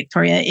mouth there,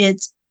 Victoria,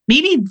 it's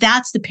maybe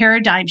that's the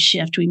paradigm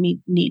shift we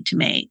need to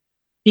make,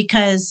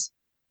 because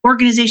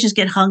organizations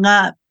get hung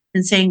up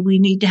in saying we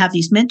need to have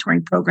these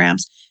mentoring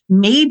programs.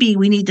 Maybe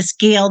we need to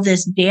scale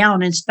this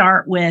down and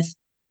start with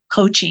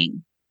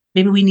coaching.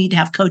 Maybe we need to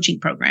have coaching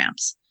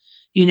programs,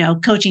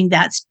 coaching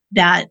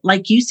that,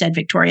 like you said,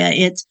 Victoria,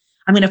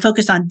 I'm going to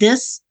focus on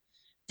this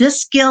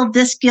skill.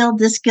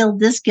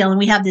 And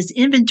we have this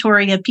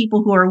inventory of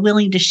people who are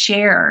willing to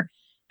share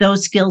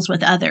those skills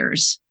with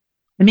others.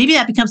 And maybe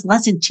that becomes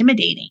less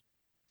intimidating.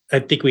 I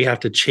think we have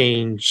to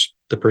change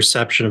the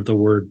perception of the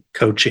word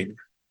coaching.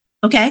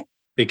 Okay.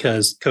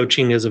 Because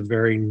coaching is a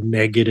very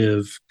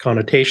negative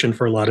connotation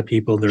for a lot of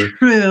people. They're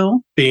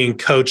True. being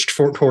coached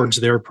towards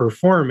their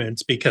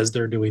performance because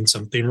they're doing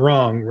something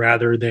wrong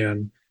rather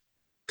than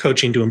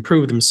coaching to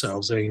improve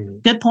themselves. I mean,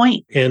 good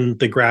point. In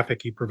the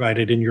graphic you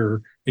provided in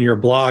your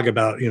blog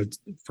about,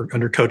 for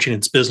under coaching,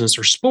 it's business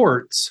or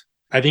sports.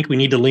 I think we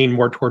need to lean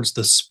more towards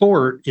the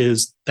sport,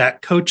 is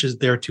that coach is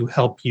there to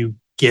help you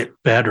get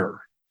better,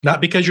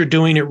 not because you're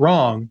doing it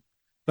wrong,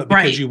 but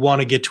because you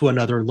want to get to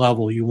another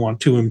level. You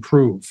want to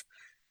improve.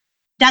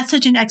 That's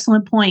such an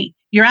excellent point.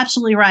 You're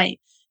absolutely right.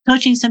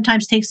 Coaching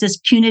sometimes takes this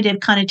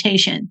punitive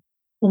connotation.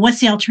 Well, what's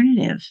the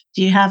alternative?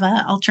 Do you have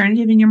an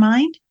alternative in your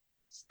mind?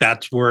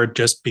 That's where it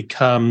just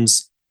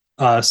becomes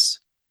us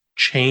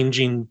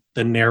changing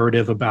the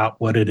narrative about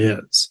what it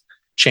is,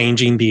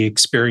 changing the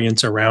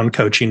experience around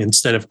coaching.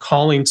 Instead of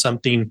calling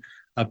something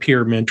a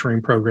peer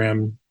mentoring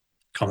program,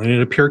 calling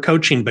it a peer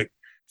coaching, but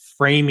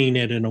framing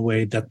it in a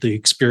way that the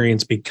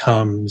experience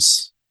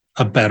becomes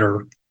a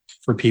better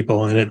for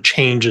people, and it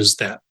changes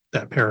that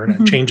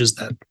paradigm, changes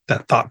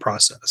that thought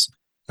process.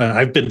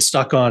 I've been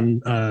stuck on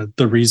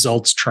the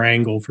results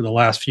triangle for the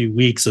last few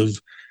weeks of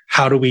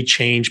how do we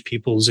change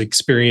people's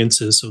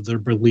experiences so their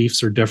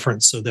beliefs are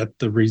different, so that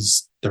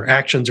their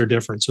actions are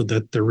different, so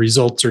that the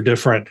results are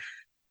different,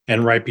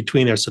 and right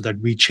between there, so that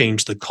we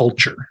change the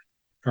culture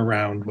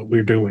around what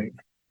we're doing.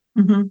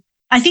 Mm-hmm.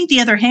 I think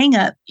the other hang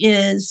up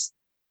is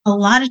a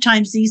lot of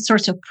times these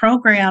sorts of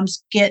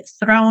programs get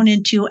thrown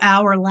into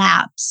our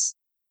laps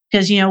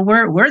because,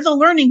 we're the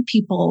learning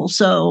people,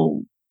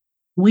 so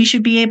we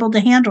should be able to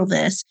handle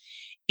this.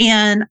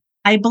 And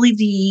I believe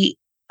the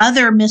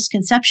other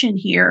misconception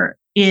here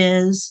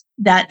is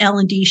that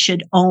L&D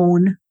should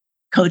own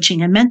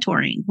coaching and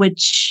mentoring,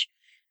 which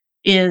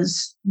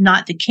is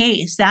not the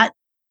case. That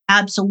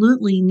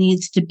absolutely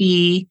needs to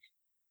be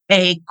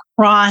a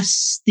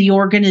cross the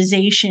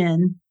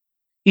organization,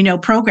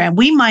 program.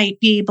 We might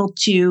be able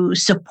to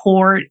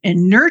support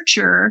and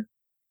nurture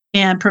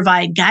and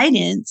provide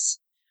guidance,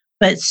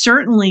 but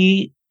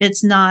certainly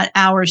it's not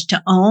ours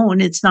to own.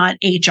 It's not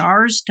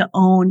HR's to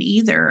own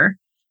either.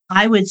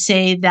 I would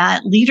say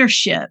that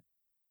leadership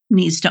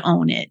needs to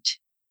own it,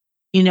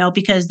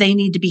 because they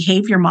need to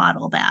behavior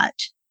model that.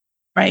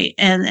 Right.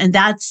 And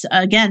that's,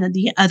 again,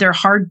 the other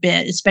hard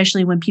bit,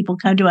 especially when people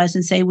come to us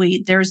and say,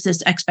 there's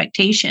this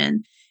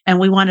expectation and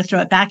we want to throw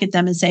it back at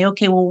them and say,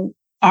 okay, well,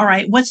 all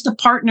right, what's the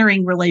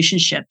partnering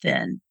relationship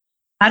then?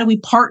 How do we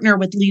partner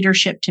with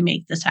leadership to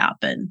make this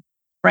happen?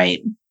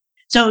 Right.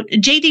 So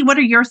JD, what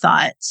are your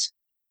thoughts?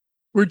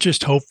 We're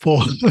just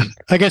hopeful.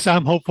 I guess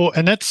I'm hopeful.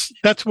 And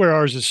that's where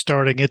ours is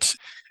starting. It's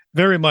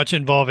very much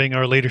involving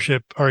our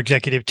leadership, our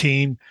executive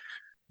team.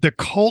 The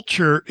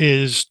culture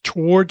is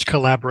towards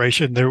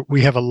collaboration.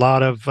 We have a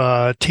lot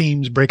of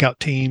teams, breakout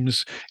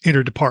teams,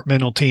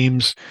 interdepartmental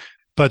teams,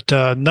 but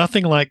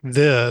nothing like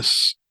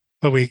this.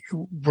 But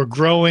we're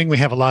growing. We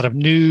have a lot of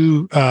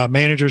new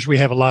managers. We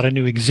have a lot of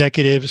new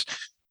executives.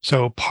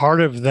 So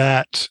part of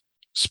that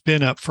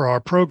spin up for our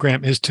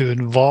program is to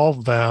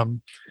involve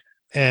them.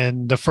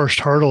 And the first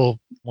hurdle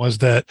was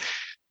that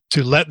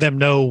to let them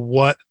know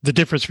what the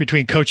difference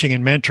between coaching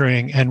and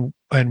mentoring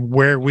and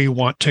where we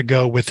want to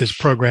go with this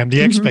program,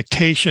 the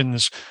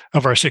expectations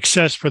of our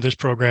success for this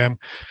program,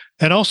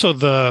 and also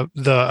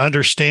the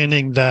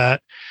understanding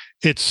that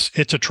it's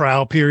a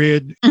trial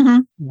period.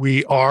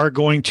 We are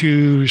going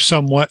to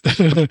somewhat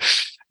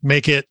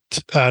make it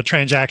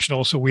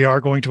transactional. So we are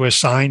going to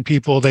assign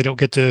people. They don't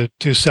get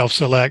to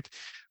self-select,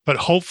 but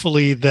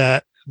hopefully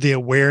that the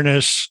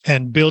awareness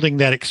and building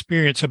that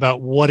experience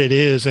about what it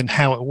is and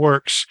how it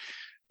works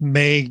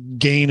may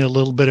gain a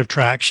little bit of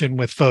traction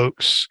with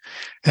folks,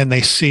 and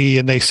they see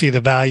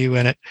the value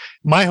in it.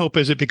 My hope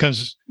is it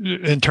becomes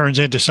and turns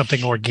into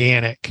something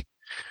organic.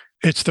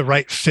 It's the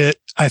right fit,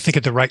 I think,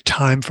 at the right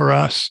time for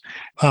us.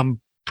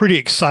 I'm pretty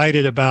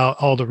excited about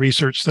all the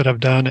research that I've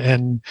done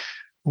and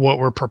what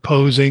we're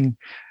proposing.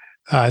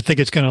 I think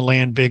it's going to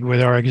land big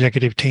with our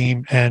executive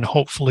team, and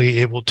hopefully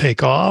it will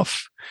take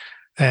off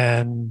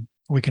and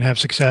we can have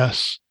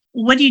success.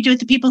 What do you do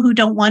with the people who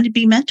don't want to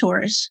be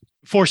mentors?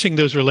 Forcing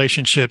those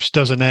relationships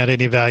doesn't add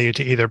any value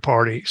to either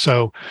party.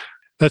 So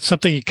that's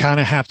something you kind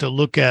of have to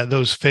look at,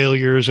 those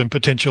failures and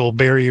potential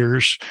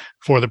barriers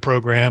for the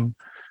program.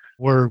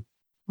 We're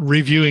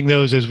reviewing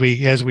those as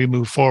we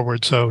move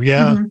forward. So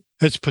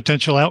it's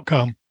potential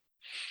outcome.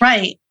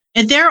 Right.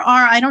 And there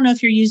are, I don't know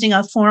if you're using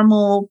a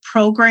formal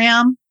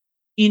program,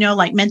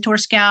 like Mentor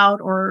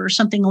Scout or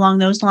something along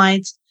those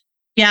lines.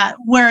 Yeah,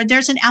 where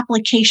there's an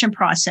application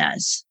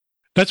process.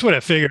 That's what I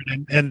figured.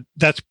 And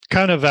that's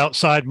kind of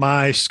outside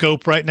my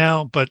scope right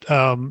now. But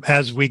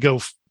as we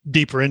go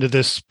deeper into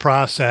this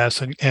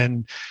process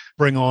and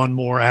bring on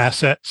more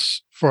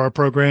assets for our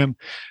program,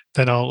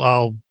 then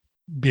I'll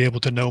be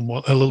able to know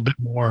a little bit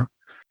more.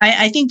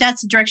 I think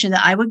that's the direction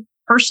that I would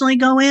personally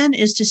go in,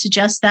 is to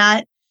suggest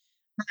that.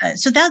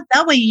 So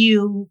that way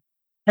you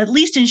at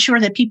least ensure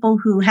that people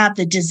who have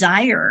the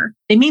desire,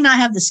 they may not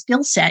have the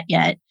skill set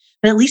yet,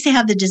 but at least they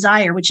have the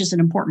desire, which is an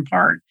important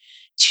part,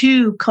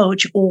 to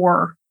coach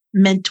or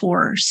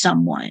mentor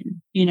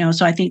someone,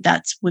 so I think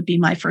that's would be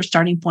my first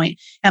starting point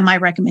and my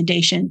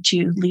recommendation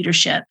to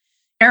leadership.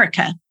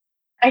 Erica.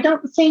 I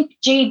don't think,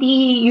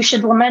 JD, you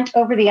should lament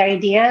over the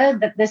idea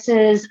that this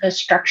is a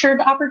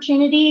structured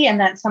opportunity and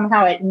that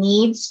somehow it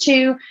needs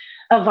to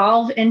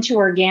evolve into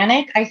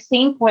organic. I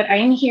think what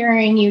I'm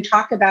hearing you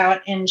talk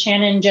about and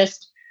Shannon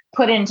just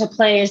put into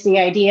play is the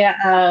idea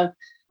of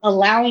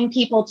allowing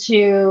people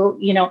to,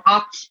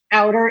 opt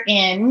out or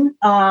in.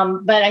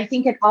 But I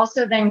think it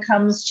also then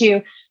comes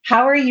to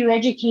how are you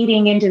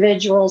educating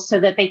individuals so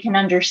that they can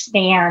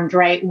understand,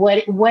 right?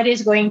 What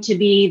is going to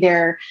be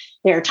their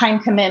time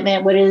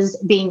commitment? What is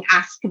being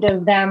asked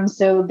of them?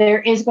 So there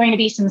is going to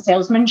be some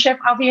salesmanship,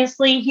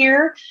 obviously,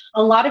 here.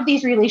 A lot of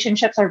these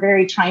relationships are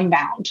very time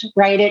bound,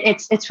 right?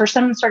 It's for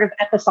some sort of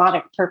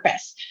episodic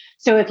purpose.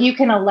 So if you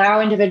can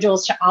allow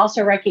individuals to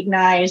also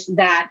recognize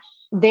that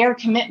their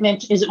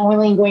commitment is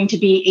only going to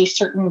be a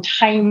certain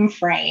time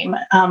frame.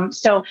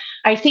 So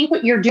I think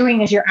what you're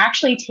doing is you're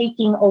actually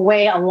taking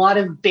away a lot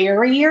of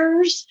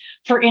barriers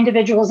for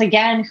individuals,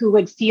 again, who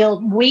would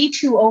feel way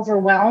too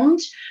overwhelmed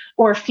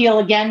or feel,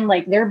 again,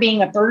 like they're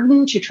being a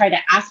burden to try to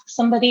ask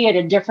somebody at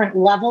a different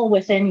level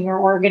within your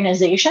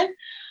organization.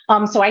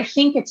 So I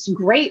think it's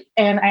great.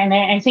 And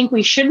I think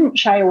we shouldn't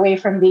shy away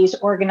from these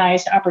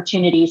organized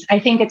opportunities. I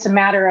think it's a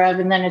matter of,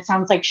 and then it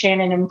sounds like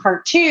Shannon in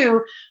part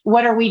two,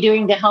 what are we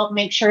doing to help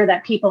make sure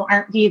that people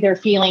aren't either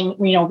feeling,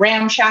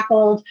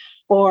 ramshackled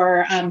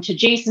or to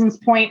Jason's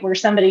point, where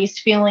somebody's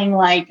feeling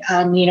like,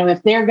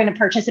 if they're going to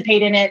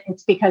participate in it,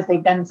 it's because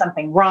they've done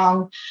something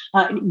wrong.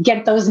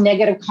 Get those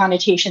negative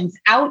connotations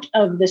out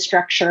of the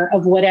structure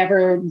of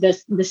whatever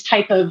this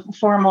type of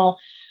formal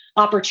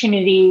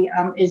opportunity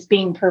is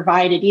being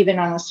provided, even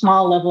on a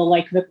small level,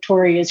 like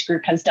Victoria's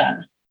group has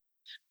done.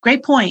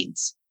 Great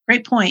points.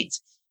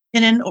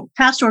 In a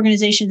past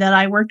organization that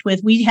I worked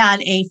with, we had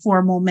a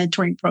formal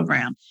mentoring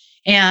program.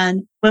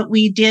 And what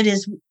we did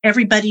is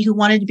everybody who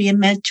wanted to be a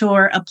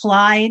mentor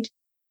applied,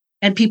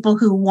 and people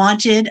who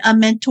wanted a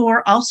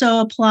mentor also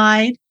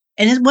applied.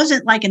 And it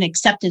wasn't like an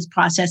acceptance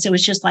process. It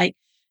was just like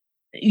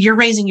you're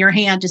raising your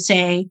hand to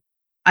say,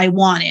 I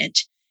want it.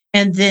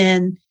 And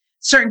then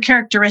certain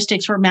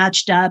characteristics were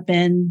matched up,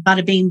 and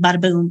bada bing, bada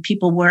boom,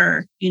 people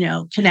were,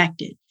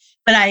 connected.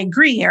 But I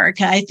agree,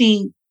 Erica. I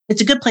think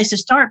it's a good place to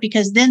start,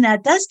 because then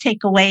that does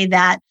take away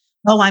that,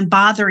 I'm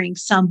bothering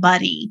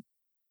somebody,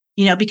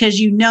 because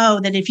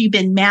that if you've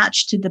been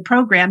matched to the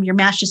program, you're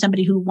matched to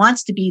somebody who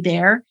wants to be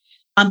there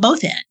on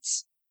both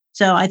ends.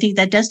 So I think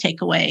that does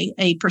take away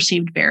a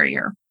perceived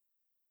barrier.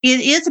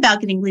 It is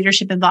about getting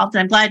leadership involved.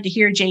 And I'm glad to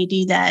hear,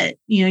 JD, that,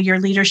 your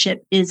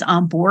leadership is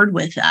on board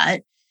with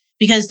that.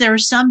 Because there are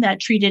some that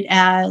treat it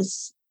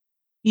as,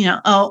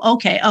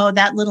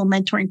 that little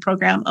mentoring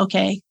program.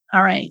 Okay.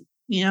 All right.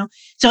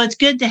 So it's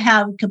good to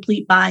have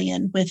complete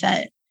buy-in with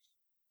it.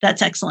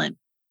 That's excellent.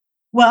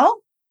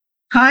 Well,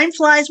 time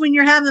flies when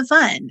you're having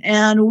fun,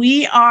 and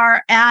we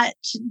are at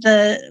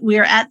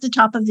the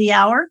top of the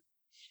hour.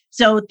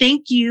 So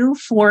thank you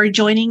for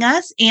joining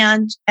us.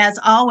 And as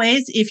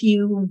always, if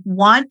you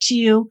want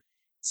to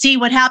see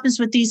what happens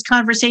with these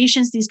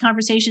conversations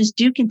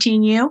do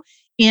continue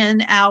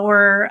in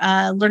our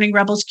Learning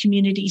Rebels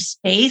community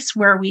space,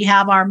 where we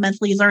have our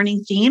monthly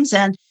learning themes.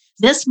 And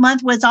this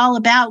month was all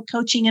about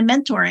coaching and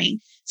mentoring.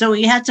 So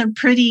we had some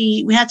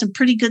pretty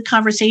good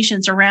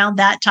conversations around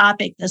that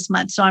topic this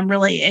month. So I'm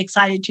really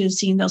excited to have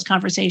seen those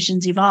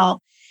conversations evolve.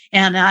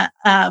 And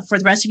for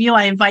the rest of you,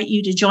 I invite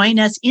you to join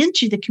us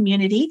into the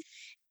community.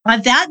 On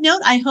that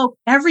note, I hope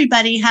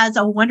everybody has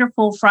a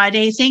wonderful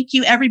Friday. Thank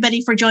you,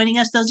 everybody, for joining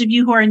us. Those of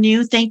you who are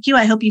new, thank you.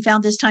 I hope you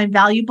found this time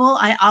valuable.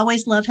 I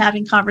always love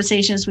having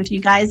conversations with you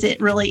guys. It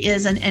really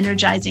is an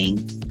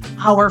energizing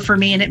hour for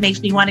me, and it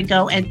makes me want to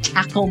go and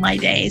tackle my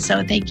day.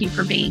 So thank you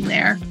for being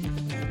there.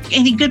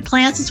 Any good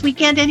plans this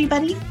weekend,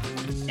 anybody?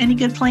 Any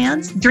good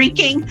plans?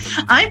 Drinking?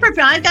 I've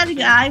got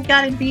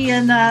to be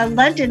in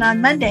London on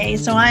Monday,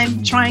 so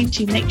I'm trying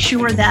to make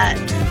sure that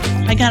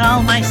I got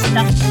all my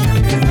stuff.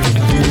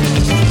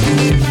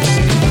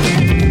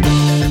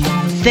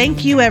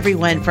 Thank you,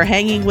 everyone, for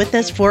hanging with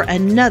us for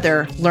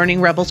another Learning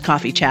Rebels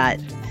Coffee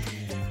Chat.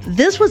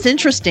 This was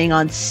interesting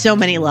on so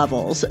many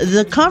levels.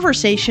 The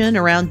conversation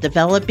around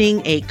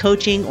developing a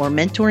coaching or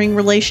mentoring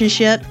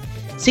relationship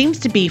seems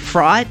to be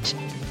fraught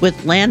with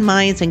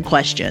landmines and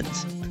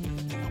questions.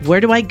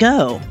 Where do I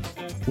go?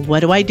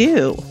 What do I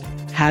do?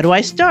 How do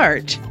I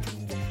start?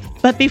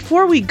 But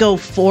before we go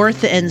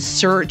forth and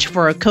search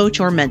for a coach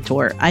or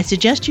mentor, I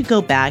suggest you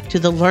go back to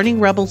the Learning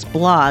Rebels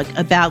blog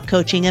about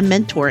coaching and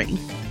mentoring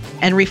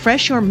and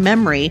refresh your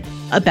memory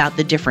about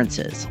the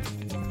differences.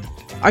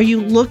 Are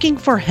you looking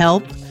for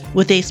help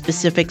with a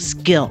specific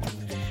skill?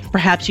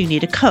 Perhaps you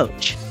need a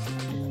coach.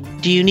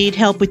 Do you need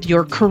help with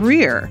your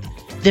career?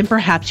 Then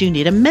perhaps you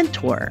need a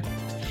mentor.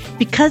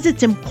 Because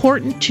it's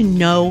important to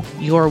know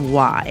your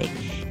why.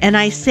 And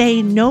I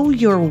say know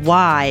your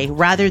why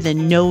rather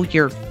than know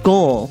your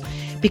goal,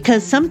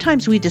 because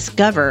sometimes we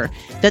discover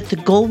that the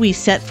goal we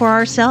set for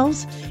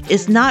ourselves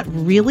is not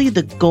really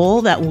the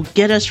goal that will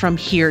get us from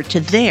here to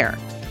there.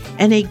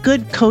 And a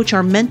good coach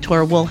or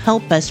mentor will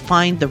help us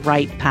find the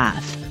right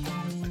path.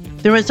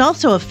 There is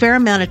also a fair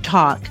amount of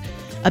talk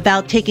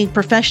about taking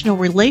professional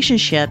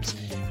relationships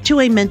to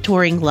a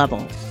mentoring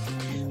level.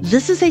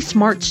 This is a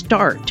smart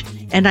start,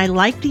 and I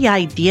like the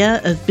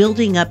idea of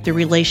building up the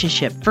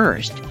relationship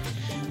first.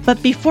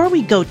 But before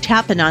we go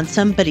tapping on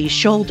somebody's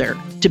shoulder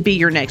to be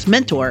your next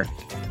mentor,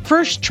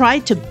 first try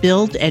to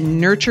build and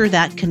nurture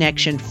that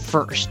connection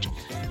first.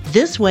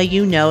 This way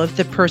you know if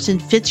the person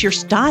fits your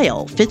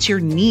style, fits your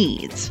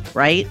needs,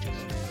 right?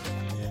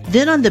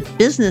 Then on the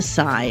business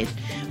side,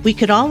 we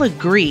could all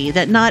agree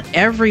that not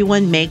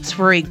everyone makes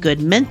for a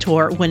good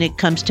mentor when it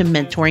comes to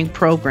mentoring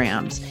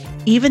programs,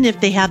 even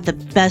if they have the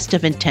best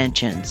of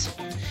intentions.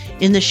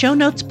 In the show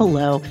notes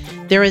below,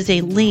 there is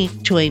a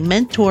link to a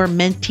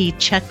mentor-mentee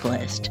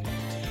checklist.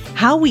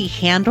 How we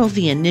handle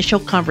the initial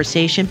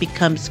conversation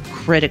becomes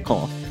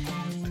critical,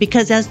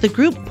 because as the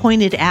group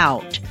pointed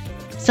out,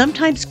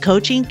 sometimes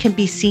coaching can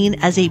be seen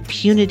as a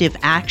punitive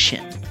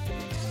action.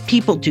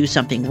 People do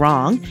something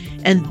wrong,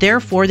 and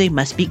therefore they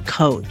must be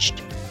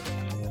coached.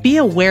 Be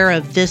aware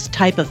of this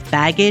type of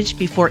baggage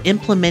before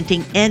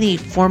implementing any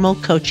formal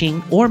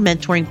coaching or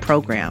mentoring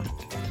program,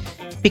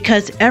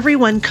 because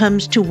everyone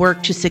comes to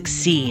work to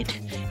succeed,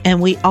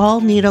 and we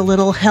all need a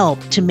little help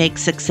to make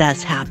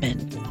success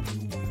happen.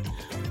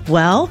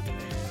 Well,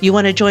 you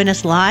want to join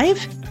us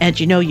live? And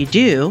you know you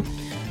do.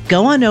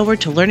 Go on over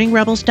to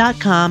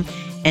learningrebels.com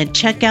and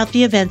check out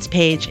the events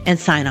page and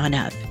sign on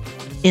up.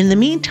 In the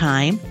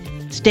meantime,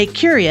 stay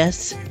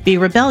curious, be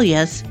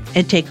rebellious,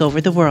 and take over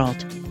the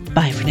world.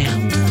 Bye for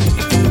now.